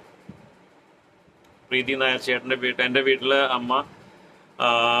hi. പ്രീതി നായർ ചേട്ടൻ്റെ എൻ്റെ വീട്ടിൽ അമ്മ,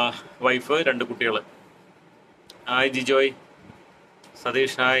 വൈഫ്, 2 കുട്ടികൾ. ഹായ് ജിജോയ്.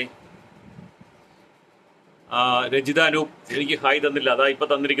 സതീഷ് ഹായ്. രജിത അനൂപ് എനിക്ക് ഹായ് തന്നില്ല, അതാ ഇപ്പം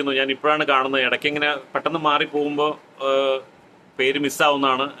തന്നിരിക്കുന്നു. ഞാൻ ഇപ്പോഴാണ് കാണുന്നത്. ഇടയ്ക്ക് ഇങ്ങനെ പെട്ടെന്ന് മാറിപ്പോകുമ്പോൾ പേര്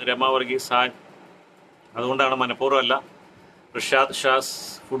മിസ്സാവുന്നതാണ്. രമ വർഗീസ് ഹായ്. അതുകൊണ്ടാണ്, മനഃപൂർവ്വമല്ല. റിഷാദ് ഷാസ്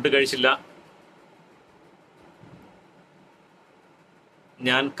ഫുഡ് കഴിച്ചില്ല.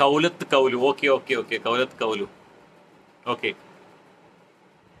 ഞാൻ കൗലത്ത് കൗലു. ഓക്കെ കൗലത്ത് കൗലു. ഓക്കെ.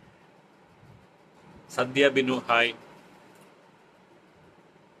 സദ്യ ബിനു ഹായ്.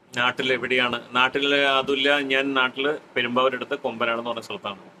 നാട്ടിൽ എവിടെയാണ്? നാട്ടിൽ അതുമില്ല, ഞാൻ നാട്ടിൽ പെരുമ്പാവൂരടുത്ത് കൊമ്പനാടെന്ന് പറഞ്ഞ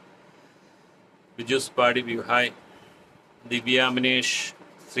സ്ഥലത്താണ്. ബിജുസ് പാടി വ്യൂ ഹായ്. ദിവ്യ മിനേഷ്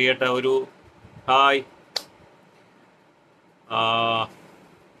ശ്രീയേട്ട ഒരു ഹായ്.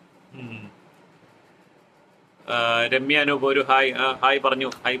 രമ്യ അനൂപ് ഒരു ഹായ്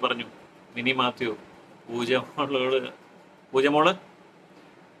പറഞ്ഞു. മിനി മാത്യു. പൂജമോള്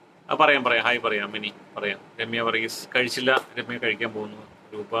പറയാം ഹായ് പറയാം. മിനി പറയാം. രമ്യ വർഗീസ് കഴിച്ചില്ല, രമ്യ കഴിക്കാൻ പോകുന്നു.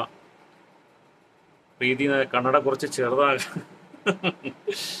 രൂപ പ്രീതി കണ്ണട കുറച്ച് ചെറുതാകും.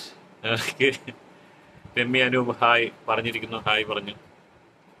 രമ്യ അനൂപ് ഹായ് പറഞ്ഞിരിക്കുന്നു. ഹായ് പറഞ്ഞു.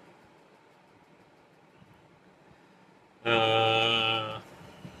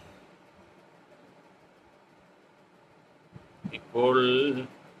 ഇപ്പോൾ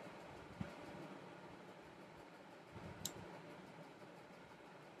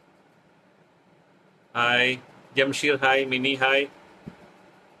hi. Jamsheer hi. Mini hi.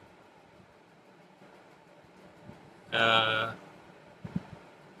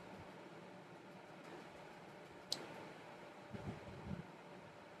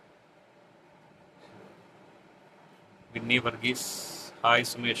 Winnie Varghese hi.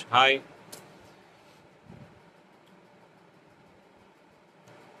 Sumesh hi.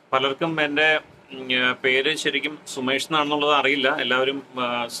 പലർക്കും എൻ്റെ പേര് ശരിക്കും സുമേഷ് എന്നാണെന്നുള്ളത് അറിയില്ല. എല്ലാവരും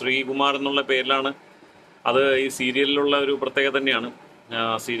ശ്രീകുമാർ എന്നുള്ള പേരിലാണ്. അത് ഈ സീരിയലിലുള്ള ഒരു പ്രത്യേകത തന്നെയാണ്.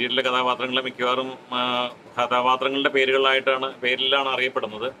 സീരിയലിലെ കഥാപാത്രങ്ങളെ മിക്കവാറും കഥാപാത്രങ്ങളുടെ പേരിലാണ്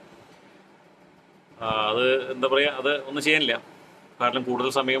അറിയപ്പെടുന്നത്. അത് എന്താ പറയുക, അത് ഒന്നും ചെയ്യാനില്ല. കാരണം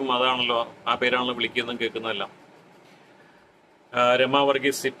കൂടുതൽ സമയം അതാണല്ലോ, ആ പേരാണല്ലോ വിളിക്കുന്നതും കേൾക്കുന്നതെല്ലാം. രമ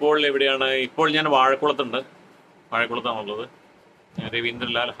വർഗീസ് ഇപ്പോൾ എവിടെയാണ്? ഇപ്പോൾ ഞാൻ വാഴക്കുളത്താണുള്ളത്.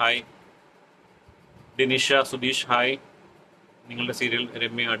 രവീന്ദ്രലാൽ ഹായ്. ഡിനിഷ സുധീഷ് ഹായ്. നിങ്ങളുടെ സീരിയൽ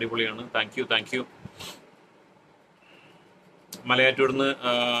രമ്യ അടിപൊളിയാണ്. Thank you. മലയാറ്റൂർന്ന്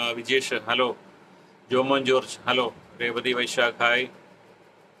Vijesh hello. Jomon George hello. Revathi Vaishakh hi.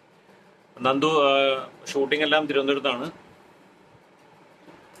 Nandu shooting എല്ലാം തിരുവനന്തപുരത്താണ്.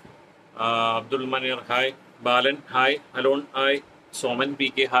 Abdul Manir hi. Balan hi. Alone hi. Soman P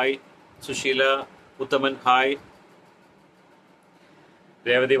K hi. Susheela Uthaman hi.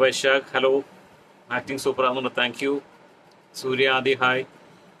 Revathi Vaishakh hello. Acting super ആണെന്നുണ്ട്. Thank you. Surya Adi hi.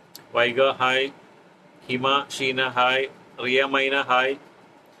 Vaiga hi. Hima Sheena hi. Riya മൈന hi.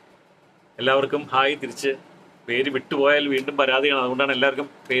 എല്ലാവർക്കും hi. തിരിച്ച് പേര് വിട്ടുപോയാൽ വീണ്ടും പരാതിയാണ്. അതുകൊണ്ടാണ് എല്ലാവർക്കും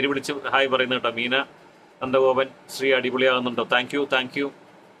പേര് വിളിച്ച് ഹായ് പറയുന്നത് കേട്ടോ. Meena Nandagopan Shri അടിപൊളിയാകുന്നുണ്ടോ? Thank you.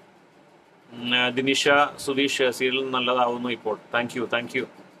 ദിനിഷ Sudheesh serial നല്ലതാവുന്നു ഇപ്പോൾ. Thank you.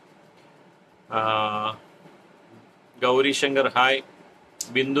 Gauri Shankar hi.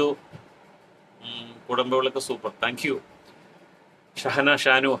 Bindu Kudumbavilakku super. Thank you. Shahana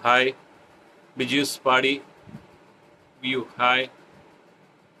Shanu hi. Byju's പാടി view hi.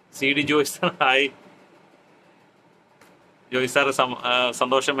 C D Joyce hi. Joyce sir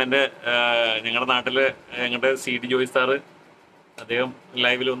സന്തോഷം. ഞങ്ങളുടെ നാട്ടില് ഞങ്ങളുടെ സി ഡി ജോയ്സ് സാറ് അദ്ദേഹം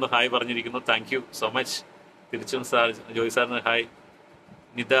ലൈവിൽ ഒന്ന് ഹായ് പറഞ്ഞിരിക്കുന്നു. Thank you so much. തിരിച്ചും ജോയ്സ് സാറിന് hi.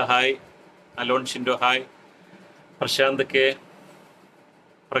 Nita hi. Alone Shindo hi. Prashant K.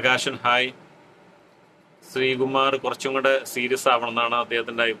 Prakashan hi. Sreekumar കുറച്ചും കൂടെ സീരിയസ് ആവണം എന്നാണ്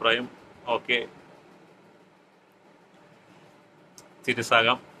അദ്ദേഹത്തിൻ്റെ അഭിപ്രായം. ഓക്കെ, സീരിയസ്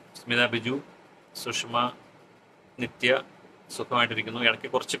ആകാം. സ്മിത ബിജു. സുഷമ നിത്യ സുഖമായിട്ടിരിക്കുന്നു. ഇടയ്ക്ക്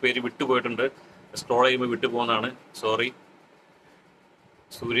കുറച്ച് പേര് വിട്ടുപോയിട്ടുണ്ട്. സ്ക്രോൾ ചെയ്യുമ്പോൾ വിട്ടുപോകുന്നതാണ്, സോറി.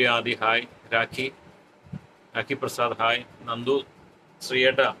 സൂര്യ ആദി ഹായ്. രാഖി പ്രസാദ് ഹായ്. നന്ദു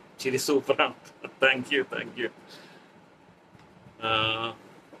ശ്രീയേട്ട ചിരി സൂപ്പറാണ്. Thank you.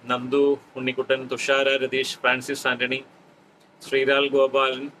 Nandu Unnikuttan. Thushara Ratheesh. Francis Antony. Sreelal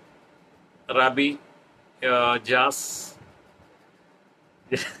Gopalan. Rabi jazz.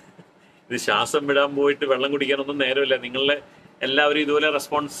 ഇത് ശ്വാസം വിടാൻ പോയിട്ട് വെള്ളം കുടിക്കാനൊന്നും നേരമില്ല. നിങ്ങളെ എല്ലാവരും ഇതുപോലെ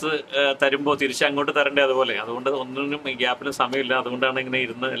റെസ്പോൺസ് തരുമ്പോൾ തിരിച്ചങ്ങോട്ട് തരണ്ടേ അതുപോലെ. അതുകൊണ്ട് ഒന്നിനും ഈ ഗ്യാപ്പിന് സമയമില്ല. അതുകൊണ്ടാണ് ഇങ്ങനെ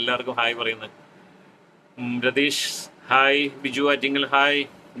ഇരുന്ന് എല്ലാവർക്കും ഹായ് പറയുന്നത്. Ratheesh hi. Biju Attingal hi.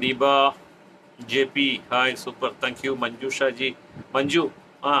 Deepa J P hi. Super, thank you. Manju Shaji. Manju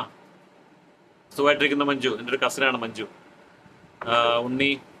സുഖമായിട്ടിരിക്കുന്ന Manju. എൻ്റെ ഒരു കസിനാണ് മഞ്ജു.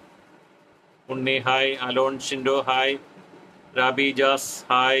 ഉണ്ണി hi. Alone Shindo hi. Rabi jazz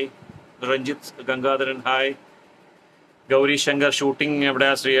hi. Ranjith Gangadharan hi. Gauri Shankar shooting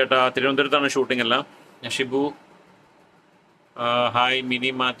എവിടെയാ ശ്രീയേട്ടാ? തിരുവനന്തപുരത്താണ് ഷൂട്ടിംഗ് എല്ലാം. Shibu hi.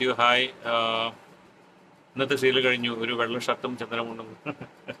 Mini Mathew hi. ഇന്നത്തെ സീരിയൽ കഴിഞ്ഞു. ഒരു വെള്ള ഷർട്ടും ചന്ദനമുണ്ടും.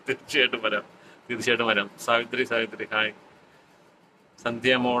 തീർച്ചയായിട്ടും വരാം. സാവിത്രി ഹായ്.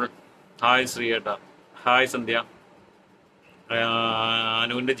 സന്ധ്യ മോൾ ഹായ്. ശ്രീയേട്ടാ ഹായ്. സന്ധ്യ.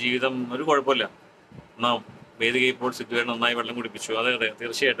 അനുവിൻ്റെ ജീവിതം ഒരു കുഴപ്പമില്ല. എന്നാ വേദിക ഇപ്പോൾ സിദ്ധുവേട്ടൻ നന്നായി വെള്ളം കുടിപ്പിച്ചു. അതെ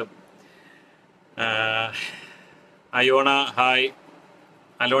തീർച്ചയായിട്ടും. Ayona hi.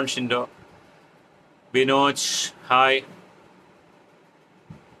 Alone Shindo. Binoj hi.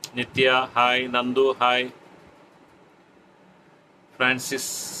 നിത്യ hi. Nandu hi.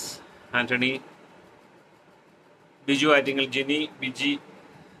 Francis Antony. Biju Attingal. Jini Biji.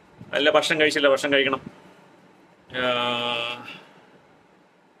 അല്ല, ഭക്ഷണം കഴിച്ചില്ല, ഭക്ഷണം കഴിക്കണം.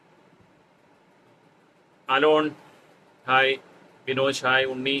 Alone hi. ബിനോജ് ഹായ്.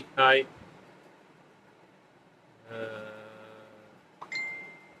 ഉണ്ണി ഹായ്.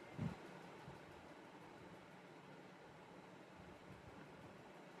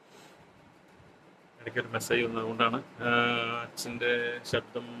 ഇടയ്ക്കൊരു മെസ്സേജ് വന്നതുകൊണ്ടാണ് അച്ഛൻ്റെ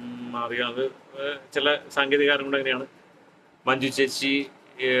ശബ്ദം മാറിയത്. ചില സാങ്കേതിക കാരണം കൊണ്ട് അങ്ങനെയാണ്. മഞ്ജു ചേച്ചി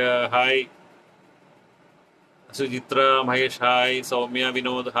hi. Suchitra Mahesh hi. Soumya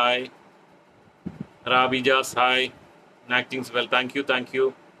Vinod hi. Rabi jazz hi. ആക്ടിങ്സ് well. Thank you.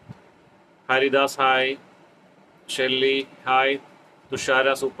 Haridas hi. Shelly hi. Thushara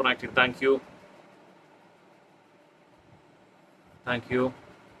super acting. Thank you.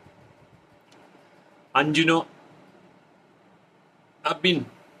 അഞ്ജുനു Abin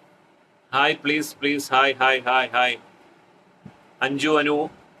hi. Please hi. Anju Anu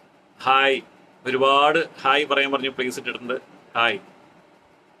hi, ഒരുപാട് ഹായ് പറയാൻ പറഞ്ഞു പ്ലീസ് ഇട്ടിട്ടുണ്ട്. ഹായ്.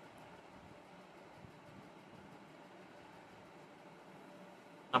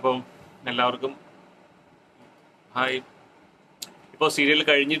 അപ്പം എല്ലാവർക്കും ഹായ്. ഇപ്പോൾ സീരിയൽ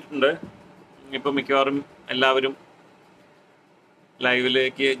കഴിഞ്ഞിട്ടുണ്ട്. ഇപ്പോൾ മിക്കവാറും എല്ലാവരും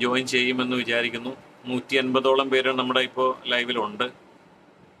ലൈവിലേക്ക് ജോയിൻ ചെയ്യുമെന്ന് വിചാരിക്കുന്നു. 150ഓളം പേര് നമ്മുടെ ഇപ്പോൾ ലൈവിലുണ്ട്.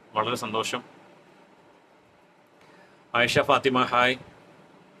 വളരെ സന്തോഷം. ആയിഷ ഫാത്തിമ ഹായ്.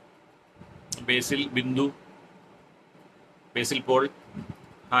 ബേസിൽ ബിന്ദു, ബേസിൽ Paul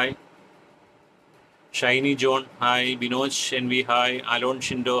hi. Shiny John hi. Binoj N V hi. Alone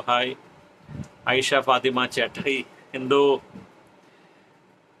Shindo hi. Ayisha Fathima ചേട്ടായി എന്തോ.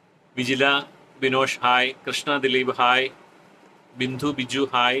 Vijila Binosh hi. Krishna Dileep hi. Bindu Biju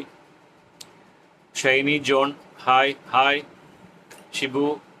hi. Shiny John hi. Hi. Shibu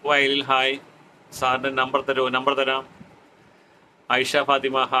വയലിൽ ഹായ്. സാറിൻ്റെ നമ്പർ തരുമോ? നമ്പർ തരാം. Ayisha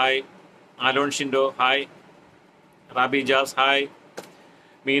Fathima hi. Alone Shindo hi. Rabi jazz hi.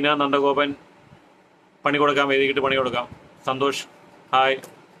 Meena Nandagopan പണി കൊടുക്കാം, വേദിക്കിട്ട് പണി കൊടുക്കാം. സന്തോഷ് ഹായ്.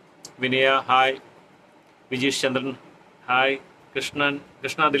 വിനയ ഹായ്. വിജീഷ് ചന്ദ്രൻ hi.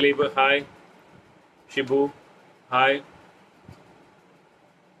 Krishna Dileep hi. Shibu hi.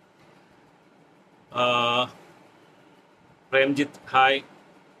 Premjith hi.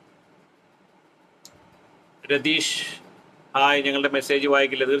 Ratheesh hi. ഞങ്ങളുടെ മെസ്സേജ്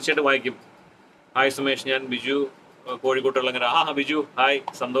വായിക്കില്ല, തീർച്ചയായിട്ടും വായിക്കും. ഹായ് സുമേഷ്, ഞാൻ Biju കോഴിക്കോട്ടുള്ളങ്ങര. Biju hi.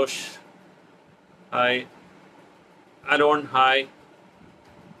 Santhosh hi. Alone hi.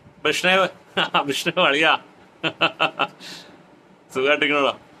 Vishnu അളിയാ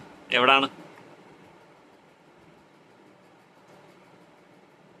സുഖമായിട്ടിരിക്കണോ? എവിടാണ്?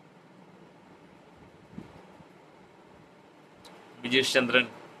 വിജീഷ് ചന്ദ്രൻ,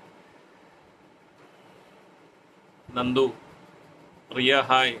 നന്ദു, റിയ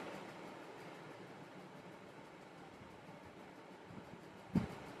ഹായ്.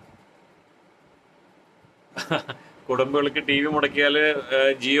 കുടുംബവിളക്ക് TV മുടക്കിയാൽ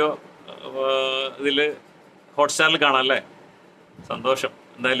ജിയോ ഇതിൽ ഹോട്ട്സ്റ്റാറിൽ കാണാം അല്ലേ? സന്തോഷം.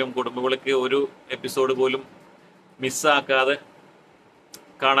 എന്തായാലും കുടുംബവിളക്ക് ഒരു എപ്പിസോഡ് പോലും മിസ്സാക്കാതെ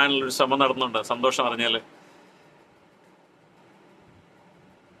കാണാനുള്ളൊരു ശ്രമം നടന്നുണ്ട്. സന്തോഷം അറിഞ്ഞാൽ.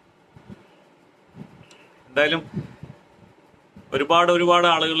 എന്തായാലും ഒരുപാട്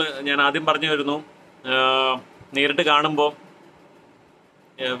ആളുകൾ, ഞാൻ ആദ്യം പറഞ്ഞു വരുന്നു, നേരിട്ട് കാണുമ്പോൾ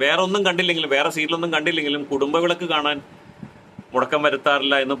വേറെ ഒന്നും കണ്ടില്ലെങ്കിലും, വേറെ സീരിയലൊന്നും കണ്ടില്ലെങ്കിലും കുടുംബവിളക്ക് കാണാൻ മുടക്കം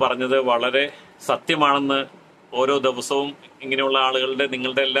വരുത്താറില്ല എന്ന് പറഞ്ഞത് വളരെ സത്യമാണെന്ന് ഓരോ ദിവസവും ഇങ്ങനെയുള്ള ആളുകളുടെ,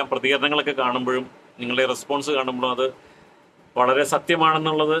 നിങ്ങളുടെ എല്ലാം പ്രതികരണങ്ങളൊക്കെ കാണുമ്പോഴും, നിങ്ങളുടെ റെസ്പോൺസ് കാണുമ്പോഴും അത് വളരെ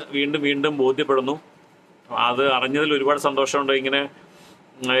സത്യമാണെന്നുള്ളത് വീണ്ടും ബോധ്യപ്പെടുന്നു. അത് അറിഞ്ഞതിൽ ഒരുപാട് സന്തോഷമുണ്ട്. ഇങ്ങനെ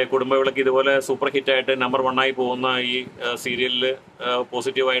കുടുംബവിളക്ക് ഇതുപോലെ സൂപ്പർ ഹിറ്റായിട്ട് നമ്പർ 1 പോകുന്ന ഈ സീരിയലിൽ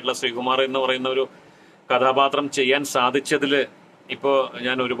പോസിറ്റീവായിട്ടുള്ള ശ്രീകുമാർ എന്ന് പറയുന്ന ഒരു കഥാപാത്രം ചെയ്യാൻ സാധിച്ചതിൽ ഇപ്പോൾ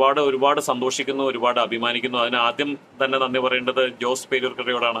ഞാൻ ഒരുപാട് സന്തോഷിക്കുന്നു, ഒരുപാട് അഭിമാനിക്കുന്നു. അതിന് ആദ്യം തന്നെ നന്ദി പറയേണ്ടത് ജോസ്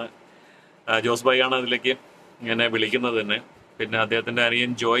പേരൂർക്കരയോടാണ്. ജോസ് ഭായി ആണ് അതിലേക്ക് ഇങ്ങനെ വിളിക്കുന്നത് തന്നെ. പിന്നെ അദ്ദേഹത്തിൻ്റെ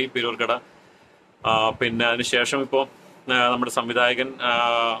അനിയൻ ജോയ് പേരൂർക്കട, പിന്നെ അതിനുശേഷം ഇപ്പോൾ നമ്മുടെ സംവിധായകൻ,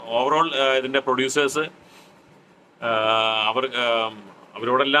 ഓവറോൾ ഇതിൻ്റെ പ്രൊഡ്യൂസേഴ്സ്,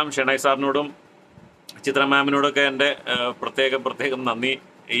 അവരോടെല്ലാം ഷെണായ് സാറിനോടും ചിത്ര മാമിനോടൊക്കെ എൻ്റെ പ്രത്യേകം നന്ദി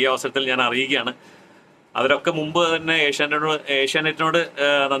ഈ അവസരത്തിൽ ഞാൻ അറിയിക്കുകയാണ്. അതിലൊക്കെ മുമ്പ് തന്നെ ഏഷ്യാനെറ്റിനോട്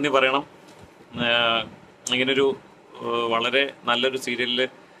നന്ദി പറയണം. ഇങ്ങനൊരു വളരെ നല്ലൊരു സീരിയലിൽ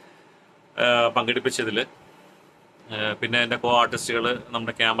പങ്കെടുപ്പിച്ചതിൽ. പിന്നെ എൻ്റെ കോ ആർട്ടിസ്റ്റുകൾ,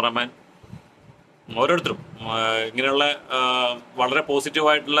 നമ്മുടെ ക്യാമറാമാൻ, ഓരോരുത്തരും ഇങ്ങനെയുള്ള വളരെ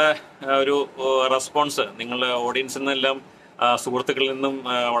പോസിറ്റീവായിട്ടുള്ള ഒരു റെസ്പോൺസ് നിങ്ങളുടെ ഓഡിയൻസിൽ നിന്നെല്ലാം, സുഹൃത്തുക്കളിൽ നിന്നും,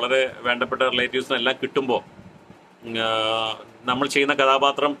 വളരെ വേണ്ടപ്പെട്ട റിലേറ്റീവ്സിനും എല്ലാം കിട്ടുമ്പോൾ നമ്മൾ ചെയ്യുന്ന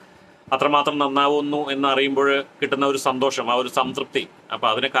കഥാപാത്രം അത്രമാത്രം നന്നാവുന്നു എന്നറിയുമ്പോൾ കിട്ടുന്ന ഒരു സന്തോഷം, ആ ഒരു സംതൃപ്തി. അപ്പം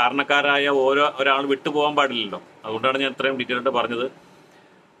അതിന് കാരണക്കാരായ ഒരാൾ വിട്ടുപോകാൻ പാടില്ലല്ലോ. അതുകൊണ്ടാണ് ഞാൻ ഇത്രയും ഡീറ്റെയിൽ ആയിട്ട് പറഞ്ഞത്.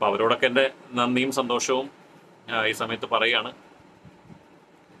 അപ്പം അവരോടൊക്കെ എൻ്റെ നന്ദിയും സന്തോഷവും ഈ സമയത്ത് പറയുകയാണ്.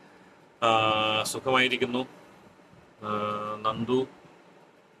 സുഖമായിരിക്കുന്നു. നന്ദു,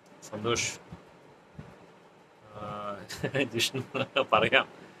 സന്തോഷ്, ജിഷ്ണു പറയാം.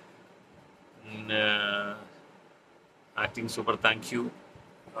 Acting super, thank you.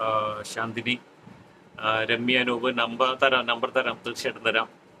 Shanthini, Ramya, Anoop, number തരാം, തീർച്ചയായിട്ടും തരാം.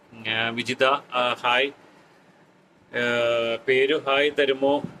 വിജിത ഹായ്. പേര് ഹായ്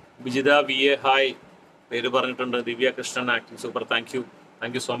തരുമോ? വിജിത VA ഹായ്, പേര് പറഞ്ഞിട്ടുണ്ട്. ദിവ്യ Krishnan, acting super, thank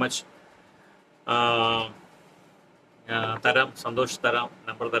you so much. തരാം, സന്തോഷ് തരാം,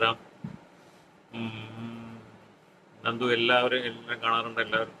 നമ്പർ തരാം. നന്ദു, എല്ലാവരും കാണാറുണ്ട്,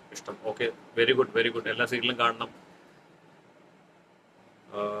 എല്ലാവരും ഇഷ്ടം. Okay, very good. എല്ലാ സീരിയലും കാണണം.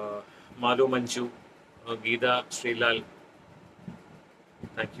 Malu Manju, Geetha Sreelal,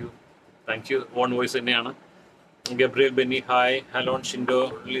 thank you. On voice തന്നെയാണ്. Gabriel Benny hi. ഹലോൺ ഷിൻഡോ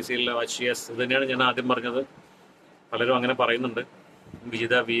ലിസിൽ വാച്ചിയസ്, ഇത് തന്നെയാണ് ഞാൻ ആദ്യം പറഞ്ഞത്. പലരും അങ്ങനെ പറയുന്നുണ്ട്.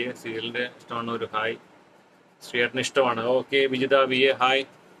 വിജിത വി എ, സീരിയലിൻ്റെ ഇഷ്ടമാണ് ഒരു ഹായ്. ശ്രീയേട്ടന് ഇഷ്ടമാണ്. Okay Vijitha V A hi.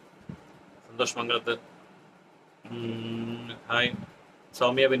 Santhosh Mangalath hi.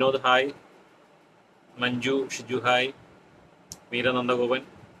 Soumya Vinod hi. Manju Shiju hi. Meera Nandagopan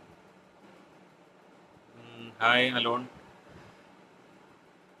hi. Alone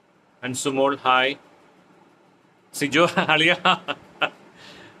Ansumol hi. Sijo അളിയ,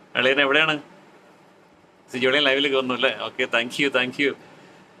 അളിയൻ എവിടെയാണ്? സിജോളിയൻ ലൈവിലേക്ക് വന്നു അല്ലേ? Okay, thank you.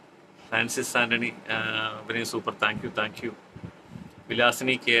 Francis Antony very super, thank you.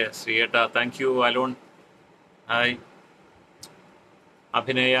 Vilasini K, ശ്രീയേട്ട thank you. Alone hi.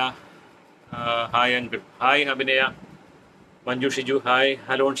 അഭിനയ ഹായ് അങ്കിൾ, ഹായ് അഭിനയ. Manju Shiju hi.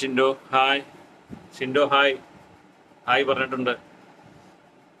 Alone Shindo hi. Shindo hi പറഞ്ഞിട്ടുണ്ട്.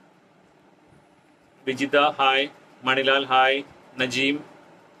 Vijitha hi. Manilal hi. Najeem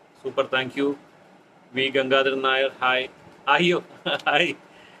super, thank you. V Gangadharan Nair hi. അയ്യോ ഹായ്.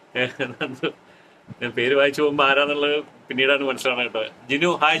 ഞാൻ പേര് വായിച്ചു പോകുമ്പോൾ ആരാന്നുള്ളത് പിന്നീടാണ് മനസ്സിലാണ് കേട്ടോ. ജിനു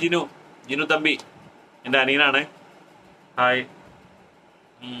ഹായ്. ജിനു തമ്പി എൻ്റെ അനിയനാണ്. Hi.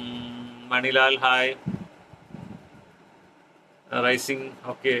 Manilal hi. Rising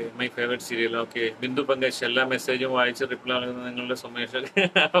okay, my favourite serial. Okay Bindu Pankaj, എല്ലാ മെസ്സേജും വായിച്ച് റിപ്ലൈ നൽകുന്ന നിങ്ങളുടെ സുമേഷ്.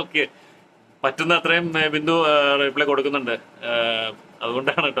 ഓക്കെ, പറ്റുന്ന അത്രയും ബിന്ദു റിപ്ലൈ കൊടുക്കുന്നുണ്ട്,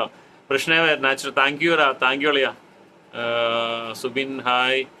 അതുകൊണ്ടാണ് കേട്ടോ. കൃഷ്ണ നാച്ചുറൽ താങ്ക് യു അളിയ. സുബിൻ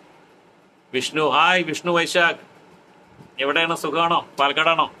ഹായ്. വിഷ്ണു ഹായ്. വിഷ്ണു വൈശാഖ് എവിടെയാണ്? സുഖമാണോ?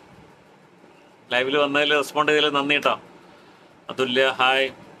 പാലക്കാടാണോ? ലൈവിൽ വന്നതിൽ റെസ്പോണ്ട് ചെയ്തതിൽ നന്ദി കേട്ടോ. അതുല്യ hi.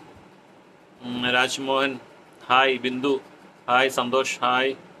 Rajmohan hi. Bindu hi. Santhosh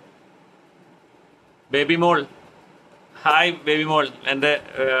hi. Baby മോൾ ഹായ്. ബേബി മോൾ എൻ്റെ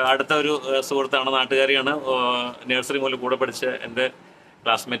അടുത്ത ഒരു സുഹൃത്താണ്, നാട്ടുകാരിയാണ്. നഴ്സറി മുതൽ കൂടെ പഠിച്ച എൻ്റെ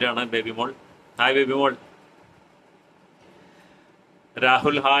ക്ലാസ്മേറ്റാണ് ബേബി മോൾ. ഹായ് ബേബി മോൾ.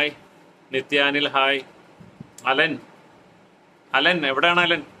 രാഹുൽ ഹായ്. നിത്യാനിൽ ഹായ്. അലൻ എവിടെയാണ്?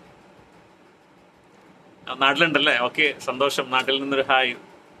 അലൻ നാട്ടിലുണ്ടല്ലേ? ഓക്കെ സന്തോഷം. നാട്ടിൽ നിന്നൊരു ഹായ്.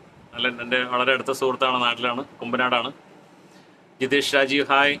 അലൻ എൻ്റെ വളരെ അടുത്ത സുഹൃത്താണ്, നാട്ടിലാണ്, കുമ്പനാടാണ്. Jithesh Rajeev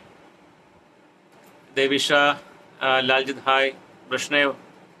hi. ദേവിഷ Laljith hi. കൃഷ്ണേവ്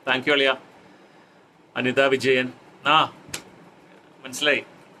thank you അളിയ. അനിത വിജയൻ മനസ്സിലായി,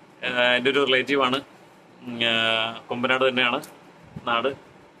 എൻ്റെ ഒരു റിലേറ്റീവാണ്, കുമ്പനാട് തന്നെയാണ് നാട്.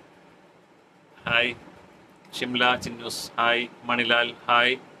 Hi. Shimla Chinnoos hi. Manilal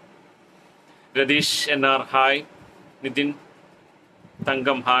hi. Ratheesh NR hi. Nitin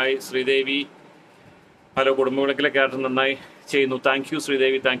തങ്കം ഹായ്. ശ്രീദേവി ഹലോ. കുടുംബവിളക്കിലെ ക്യാരക്ടർ നന്നായി ചെയ്യുന്നു. Thank you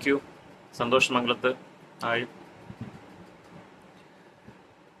Sridevi, thank you. Santhosh Mangalath hi.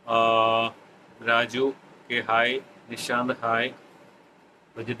 Raju K hi. Nishanth hi.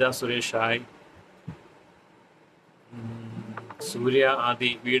 Rajitha Suresh hi. സൂര്യ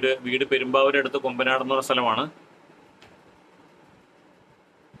ആദി വീട് പെരുമ്പാവൂരടുത്ത് കൊമ്പനാട് എന്നുള്ള സ്ഥലമാണ്.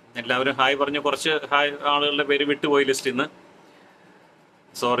 എല്ലാവരും ഹായ് പറഞ്ഞു. കുറച്ച് ഹായ് ആളുകളുടെ പേര് വിട്ടുപോയി ലിസ്റ്റിൽ നിന്ന്,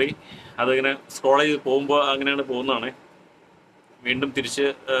 സോറി. അതിങ്ങനെ സ്ക്രോൾ ചെയ്ത് പോകുമ്പോൾ അങ്ങനെയാണ് പോകുന്നതാണ്. വീണ്ടും തിരിച്ച്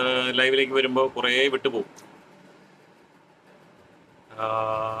ലൈവിലേക്ക് വരുമ്പോൾ കുറേ വിട്ടുപോകും.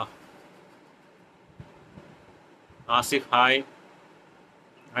 ആസിഫ് ഹായ്.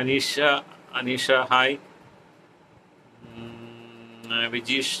 അനീഷ ഹായ്.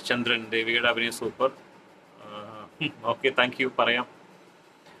 വിജീഷ് ചന്ദ്രൻ ദേവിയുടെ അഭിനയം സൂപ്പർ. ഓക്കെ താങ്ക് യു പറയാം.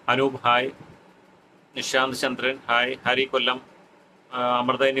 അനൂപ് ഹായ്. നിശാന്ത് ചന്ദ്രൻ ഹായ്. ഹരി കൊല്ലം.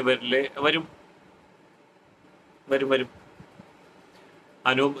 അമൃത ഇനി വരും.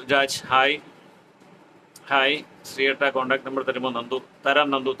 Anoop Raj hi. ശ്രീയേട്ട contact number തരുമോ? നന്ദു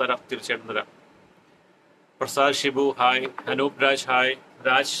തരാം, തീർച്ചയായിട്ടും തരാം. Prasad Shibu hi. Anoop Raj hi.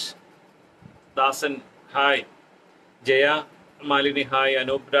 Raj Dasan hi. Jaya Malini hi.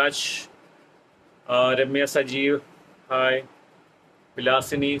 Anoop Raj. Ramya Sajeev hi.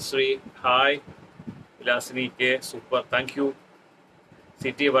 Vilasini Shri hi. Vilasini K super, thank you.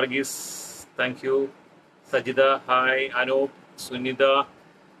 CT Varghese thank you. Sajitha hi. Anoop, Sunitha,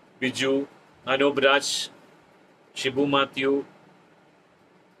 Biju, Anoop Raj, Shibu Mathew,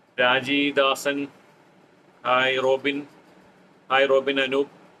 രാജി ദാസൻ hi. Robin hi.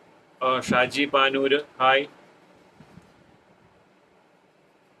 Anoop. Shaji Panoor hi.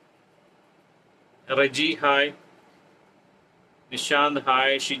 Reji hi. Nishanth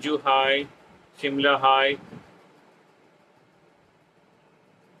hi. Shiju hi. Shimla hi.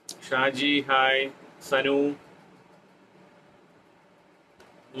 Shaji hi. Sanu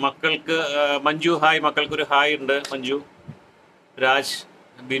മക്കൾക്ക് Manju hi, മക്കൾക്കൊരു hi ഉണ്ട്. Manju Raj,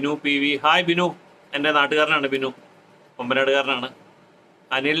 Binu P V hi. Binu എൻ്റെ നാട്ടുകാരനാണ്. Binu കൊമ്പനാടുകാരനാണ്.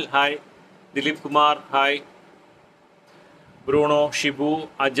 Anil hi. Dileep Kumar hi. Bruno, Shibu,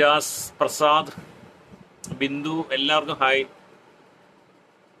 Ajaz, Prasad, Bindu, എല്ലാവർക്കും hi.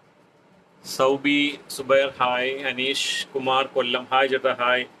 സൗബി Zubair hi. Aneesh Kumar കൊല്ലം hi ചേട്ടാ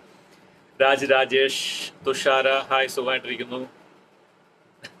hi. Rajesh, Thushara hi. സുഖമായിട്ടിരിക്കുന്നു.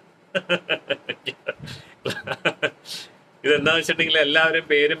 ഇതെന്താന്ന് വെച്ചിട്ടുണ്ടെങ്കിൽ എല്ലാവരും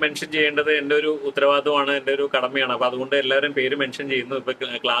പേര് മെൻഷൻ ചെയ്യേണ്ടത് എൻ്റെ ഒരു ഉത്തരവാദിത്വമാണ്, എൻ്റെ ഒരു കടമയാണ്. അപ്പൊ അതുകൊണ്ട് എല്ലാവരും പേര് മെൻഷൻ ചെയ്യുന്നു. ഇപ്പൊ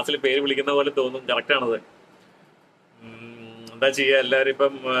ക്ലാസ്സിൽ പേര് വിളിക്കുന്ന പോലെ തോന്നും. കറക്റ്റാണത്. എന്താ ചെയ്യുക, എല്ലാവരും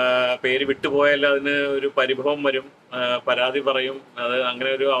ഇപ്പം പേര് വിട്ടുപോയാൽ അതിന് ഒരു പരിഭവം വരും, പരാതി പറയും. അത് അങ്ങനെ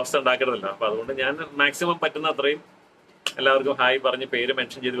ഒരു അവസ്ഥ ഉണ്ടാക്കരുതല്ലോ. അപ്പൊ അതുകൊണ്ട് ഞാൻ മാക്സിമം പറ്റുന്ന അത്രയും എല്ലാവർക്കും ഹായ് പറഞ്ഞ് പേര്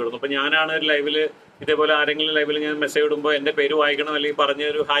മെൻഷൻ ചെയ്ത് വിടുന്നു. അപ്പൊ ഞാനാണ് ലൈവില് ഇതേപോലെ ആരെങ്കിലും ലൈവിൽ ഞാൻ മെസ്സേജ് ഇടുമ്പോൾ എൻ്റെ പേര് വായിക്കണം, അല്ലെങ്കിൽ പറഞ്ഞ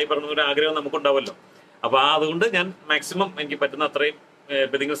ഒരു ഹായ് പറഞ്ഞ ഒരു ആഗ്രഹം നമുക്കുണ്ടാവല്ലോ. അപ്പൊ അതുകൊണ്ട് ഞാൻ മാക്സിമം എനിക്ക് പറ്റുന്ന അത്രയും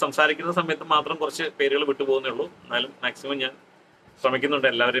ഇപ്പൊ നിങ്ങൾ സംസാരിക്കുന്ന സമയത്ത് മാത്രം കുറച്ച് പേരുകൾ വിട്ടുപോകുന്നേ ഉള്ളൂ. എന്നാലും മാക്സിമം ഞാൻ ശ്രമിക്കുന്നുണ്ട്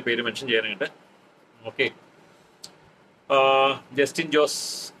എല്ലാവരുടെയും പേര് മെൻഷൻ ചെയ്യാനായിട്ട്. Okay. Justin Jose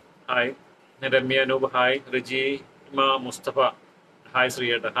hi. Ramya Anoop hi. റിജിമ Mustafa hi.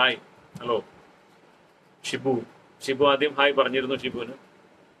 ശ്രീയേട്ട hi. Hello. Shibu ആദ്യം ഹായ് പറഞ്ഞിരുന്നു. ഷിബുവിന്.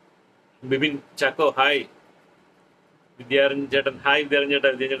 ബിബിൻ ചാക്കോ ഹായ്. വിദ്യാരഞ്ജൻ ചേട്ടൻ ഹായ്. വിദ്യാരഞ്ജൻ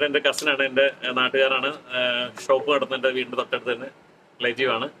ചേട്ടൻ എൻ്റെ കസിനാണ്, എൻ്റെ നാട്ടുകാരാണ്. ഷോപ്പ് നടത്തുന്ന എൻ്റെ വീടിൻ്റെ തൊട്ടടുത്ത് തന്നെ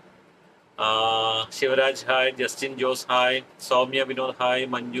റിലേറ്റീവ് ആണ്. Shivraj hi. Justin Jose hi. Soumya Vinod hi.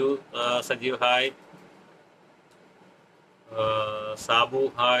 Manju Sajeev hi. Sabu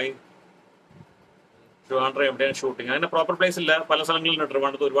hi. Trivandrum എവിടെയാണ് ഷൂട്ടിങ്? അങ്ങനെ പ്രോപ്പർ പ്ലേസ് ഇല്ല, പല സ്ഥലങ്ങളിലുണ്ട്.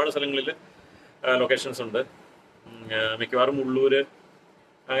 ട്രിവാൻഡ്രത്ത് ഒരുപാട് സ്ഥലങ്ങളിൽ ലൊക്കേഷൻസ് ഉണ്ട്. മിക്കവാറും ഉള്ളൂര്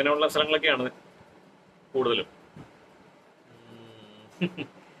അങ്ങനെയുള്ള സ്ഥലങ്ങളൊക്കെയാണ് കൂടുതലും.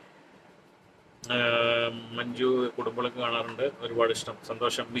 മഞ്ജു കുടുംബങ്ങളൊക്കെ കാണാറുണ്ട്, ഒരുപാട് ഇഷ്ടം,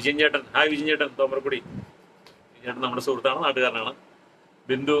 സന്തോഷം. വിജയൻ ചേട്ടൻ ഹായ്. വിജയൻ ചേട്ടൻ തോമരക്കുടി. വിജയൻ ചേട്ടൻ നമ്മുടെ സുഹൃത്താണ്, നാട്ടുകാരനാണ്.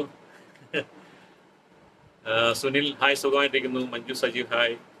 ബിന്ദു, സുനിൽ ഹായ്. സുഖമായിട്ടിരിക്കുന്നു. മഞ്ജു സജീവ്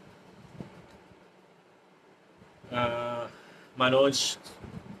ഹായ്. മനോജ്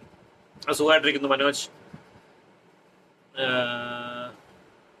സുഖമായിട്ടിരിക്കുന്നു. മനോജ്.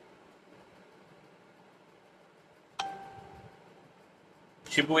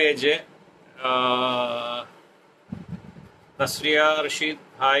 Shibu AJ, Nazriya Rasheed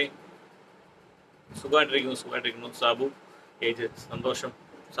hi. സുഖമായിട്ടിരിക്കുന്നു. സാബു ഏജ്, സന്തോഷം.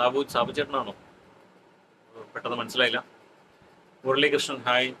 സാബു ചേട്ടനാണോ? പെട്ടെന്ന് മനസ്സിലായില്ല. മുരളീകൃഷ്ണൻ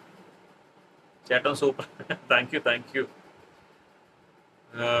ഹായ്. ചേട്ടൻ super. Thank you.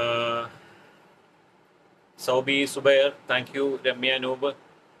 സൗബി Zubair thank you. Ramya noob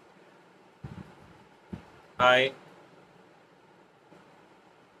hi.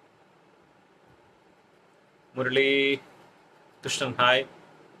 Murali Krishnan hi.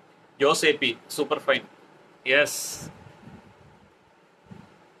 Jose A P super fine. Yes.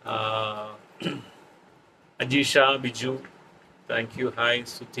 Ajeesha Biju thank you hi.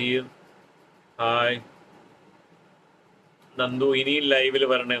 Sudheer hi. Nandu ഇനിയും ലൈവിൽ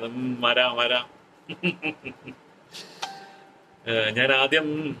വരണേ. വരാം. ഞാൻ ആദ്യം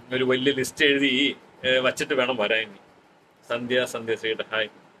ഒരു വലിയ ലിസ്റ്റ് എഴുതി വച്ചിട്ട് വേണം വരാൻ. സന്ധ്യ ശ്രീയുടെ hi.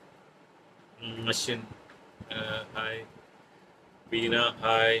 Ashwin hi. Beena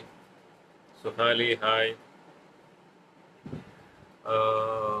hi. സുഹാലി hi.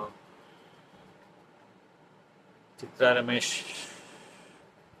 ചിത്ര രമേശ്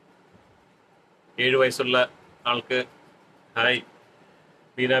 7 വയസ്സുള്ള ആൾക്ക് hi.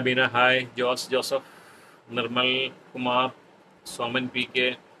 Beena hi. Joseph, Nirmal Kumar, Soman P K.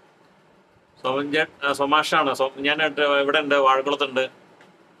 സോമാഷാണ്. ഞാൻ ഇവിടെ ഉണ്ട്, വാഴക്കുളത്തുണ്ട്.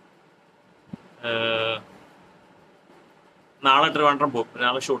 നാളെ ട്രിവാൻഡ്രം പോകും,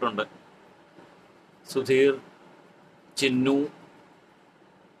 നാളെ ഷൂട്ടുണ്ട്. സുധീർ, ചിന്നു,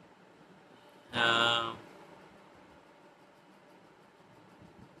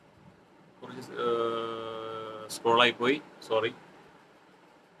 കുറച്ച് സ്ക്രോളായി പോയി, sorry.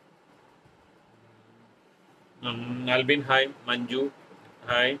 Albin hi. Manju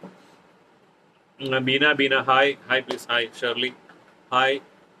hi. Beena hi please hi. Shirley hi.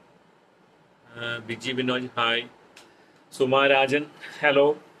 Biji Binoj hi. Suma Rajan hello.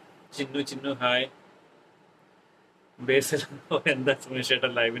 Chinnu hi. ബേസിൽ എന്താ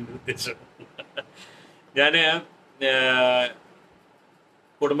സുമേഷേട്ടൻ ലൈവിൻ്റെ ഉദ്ദേശം? ഞാൻ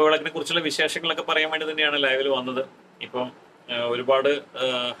കുടുംബവിളക്കിനെ കുറിച്ചുള്ള വിശേഷങ്ങളൊക്കെ പറയാൻ വേണ്ടി തന്നെയാണ് ലൈവിൽ വന്നത്. ഇപ്പം ഒരുപാട്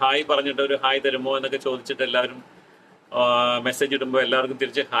ഹായ് പറഞ്ഞിട്ട് ഒരു ഹായ് തരുമോ എന്നൊക്കെ ചോദിച്ചിട്ട് എല്ലാവരും മെസ്സേജ് ഇടുമ്പോൾ എല്ലാവർക്കും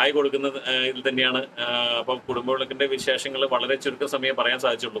തിരിച്ച് ഹായ് കൊടുക്കുന്നത് ഇതിൽ തന്നെയാണ്. അപ്പം കുടുംബവിളക്കിൻ്റെ വിശേഷങ്ങൾ വളരെ ചുരുക്ക സമയം പറയാൻ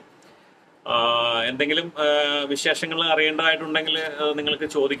സാധിച്ചുള്ളൂ. എന്തെങ്കിലും വിശേഷങ്ങൾ അറിയേണ്ടതായിട്ടുണ്ടെങ്കിൽ നിങ്ങൾക്ക്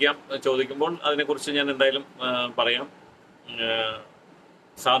ചോദിക്കുമ്പോൾ അതിനെക്കുറിച്ച് ഞാൻ എന്തായാലും പറയാം.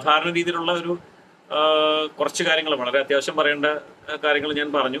 സാധാരണ രീതിയിലുള്ള ഒരു കുറച്ച് കാര്യങ്ങൾ, വളരെ അത്യാവശ്യം പറയേണ്ട കാര്യങ്ങൾ ഞാൻ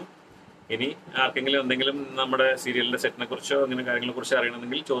പറഞ്ഞു. ഇനി ആർക്കെങ്കിലും എന്തെങ്കിലും നമ്മുടെ സീരിയലിൻ്റെ സെറ്റിനെ കുറിച്ചോ അങ്ങനെ കാര്യങ്ങളെ കുറിച്ച്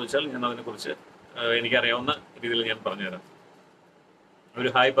അറിയണമെങ്കിൽ ചോദിച്ചാൽ ഞാൻ അതിനെക്കുറിച്ച് എനിക്കറിയാവുന്ന രീതിയിൽ ഞാൻ പറഞ്ഞുതരാം. ഒരു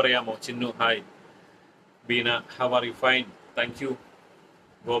ഹായ് പറയാമോ? Chinnu hi. Beena how are you? Fine, thank you.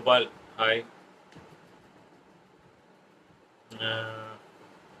 Gopal hi.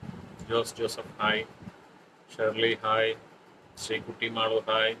 Joseph hi. Shirley hi. Sreekutty Malu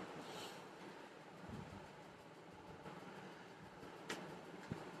hi.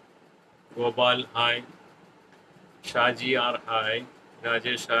 Gopal hi. Shaji R hi.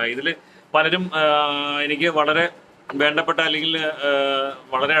 Rajesh hi. ഇതിൽ പലരും എനിക്ക് വളരെ വേണ്ടപ്പെട്ട അല്ലെങ്കിൽ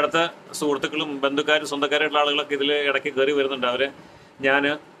വളരെ അടുത്ത സുഹൃത്തുക്കളും ബന്ധുക്കാരും സ്വന്തക്കാരായിട്ടുള്ള ആളുകളൊക്കെ ഇതിൽ ഇടയ്ക്ക് കയറി വരുന്നുണ്ട്. അവരെ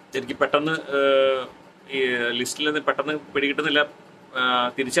എനിക്ക് പെട്ടെന്ന് ഈ ലിസ്റ്റിൽ നിന്ന് പെട്ടെന്ന് പിടികിട്ടുന്നില്ല.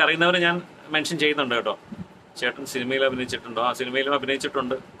 തിരിച്ചറിയുന്നവരെ ഞാൻ മെൻഷൻ ചെയ്യുന്നുണ്ട് കേട്ടോ. ചേട്ടൻ സിനിമയിൽ അഭിനയിച്ചിട്ടുണ്ടോ? ആ സിനിമയിലും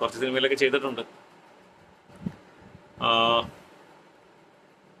അഭിനയിച്ചിട്ടുണ്ട്, കുറച്ച് സിനിമയിലൊക്കെ ചെയ്തിട്ടുണ്ട്.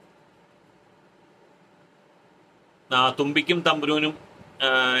 തുമ്പിക്കും തമ്പുരൂനും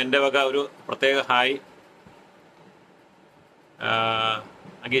എൻ്റെ വക ഒരു പ്രത്യേക ഹായ്.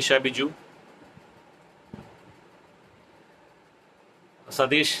 അഗീഷ ബിജു,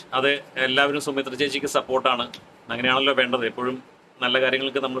 സതീഷ്, അതെ എല്ലാവരും സുമിത്ര ചേച്ചിക്ക് സപ്പോർട്ടാണ്. അങ്ങനെയാണല്ലോ വേണ്ടത്. എപ്പോഴും നല്ല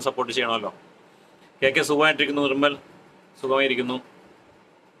കാര്യങ്ങൾക്ക് നമ്മൾ സപ്പോർട്ട് ചെയ്യണമല്ലോ. കെ സുഖമായിട്ടിരിക്കുന്നു. നിർമ്മൽ സുഖമായിരിക്കുന്നു.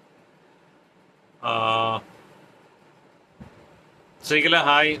 ശ്രീകല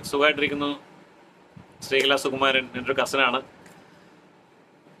ഹായ്, സുഖമായിട്ടിരിക്കുന്നു. ശ്രീകല സുകുമാരൻ എൻ്റെ ഒരു കസിനാണ്.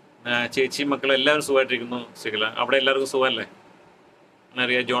 ചേച്ചി മക്കൾ എല്ലാവരും സുഖമായിട്ടിരിക്കുന്നു. ശ്രീകല, അവിടെ എല്ലാവർക്കും സുഖമല്ലേ?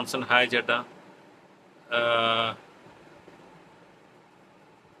 മരിയ ജോൺസൺ ഹായ് ചേട്ടാ.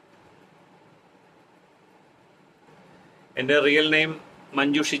 എൻ്റെ റിയൽ നെയിം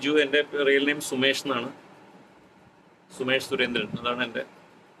മഞ്ജു ഷിജു. എൻ്റെ റിയൽ നെയിം സുമേഷ് എന്നാണ്. സുമേഷ് സുരേന്ദ്രൻ, അതാണ് എൻ്റെ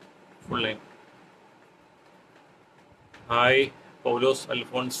ഫുൾ നെയിം. ഹായ് പൗലോസ്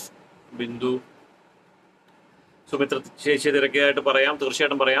അൽഫോൺസ്, ബിന്ദു. സുമിത്ര ചേച്ചി തിരക്കിയായിട്ട് പറയാം,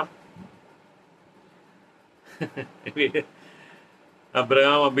 തീർച്ചയായിട്ടും പറയാം.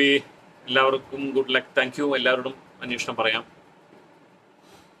 അബ്രഹാം അബി, എല്ലാവർക്കും ഗുഡ് ലക്ക്, താങ്ക് യു. എല്ലാവരോടും അന്വേഷണം പറയാം.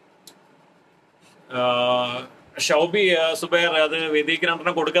 ഷൗബി സുബൈർ, അത് വേദിക്ക്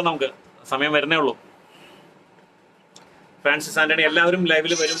രണ്ടെണ്ണം കൊടുക്കാം, നമുക്ക് സമയം വരുന്നേ ഉള്ളൂ. ഫ്രാൻസിസ് ആന്റണി, എല്ലാവരും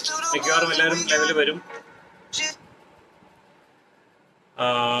ലൈവിൽ വരും, മിക്കവാറും എല്ലാവരും ലൈവിൽ വരും.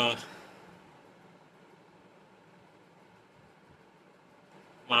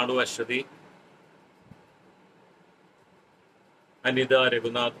 മാടു അശ്വതി, അനിത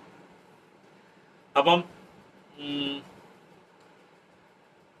രഘുനാഥ്. അപ്പം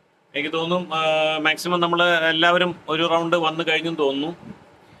എനിക്ക് തോന്നും മാക്സിമം നമ്മൾ എല്ലാവരും ഒരു റൗണ്ട് വന്നു കഴിഞ്ഞെന്ന് തോന്നുന്നു.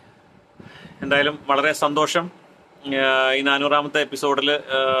 എന്തായാലും വളരെ സന്തോഷം. ഈ 400ാമത്തെ എപ്പിസോഡിൽ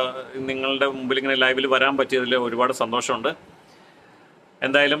നിങ്ങളുടെ മുമ്പിൽ ഇങ്ങനെ ലൈവിൽ വരാൻ പറ്റിയതിൽ ഒരുപാട് സന്തോഷമുണ്ട്.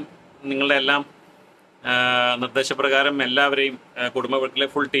 എന്തായാലും നിങ്ങളുടെ എല്ലാം നിർദ്ദേശപ്രകാരം എല്ലാവരെയും, കുടുംബവിളക്കിലെ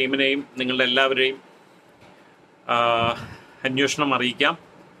ഫുൾ ടീമിനെയും നിങ്ങളുടെ എല്ലാവരെയും അന്വേഷണം അറിയിക്കാം.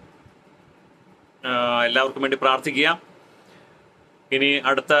 എല്ലാവർക്കും വേണ്ടി പ്രാർത്ഥിക്കുക. ഇനി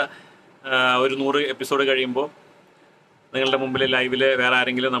അടുത്ത ഒരു 100 എപ്പിസോഡ് കഴിയുമ്പോൾ നിങ്ങളുടെ മുമ്പിൽ ലൈവിൽ വേറെ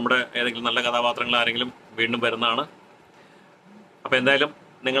ആരെങ്കിലും, നമ്മുടെ ഏതെങ്കിലും നല്ല കഥാപാത്രങ്ങൾ ആരെങ്കിലും വീണ്ടും വരുന്നതാണ്. അപ്പോൾ എന്തായാലും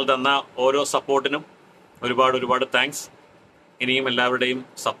നിങ്ങൾ തന്ന ഓരോ സപ്പോർട്ടിനും ഒരുപാട് താങ്ക്സ്. ഇനിയും എല്ലാവരുടെയും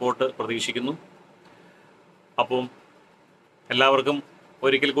സപ്പോർട്ട് പ്രതീക്ഷിക്കുന്നു. അപ്പം എല്ലാവർക്കും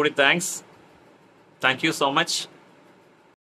ഒരിക്കൽ കൂടി താങ്ക് യു സോ മച്ച്.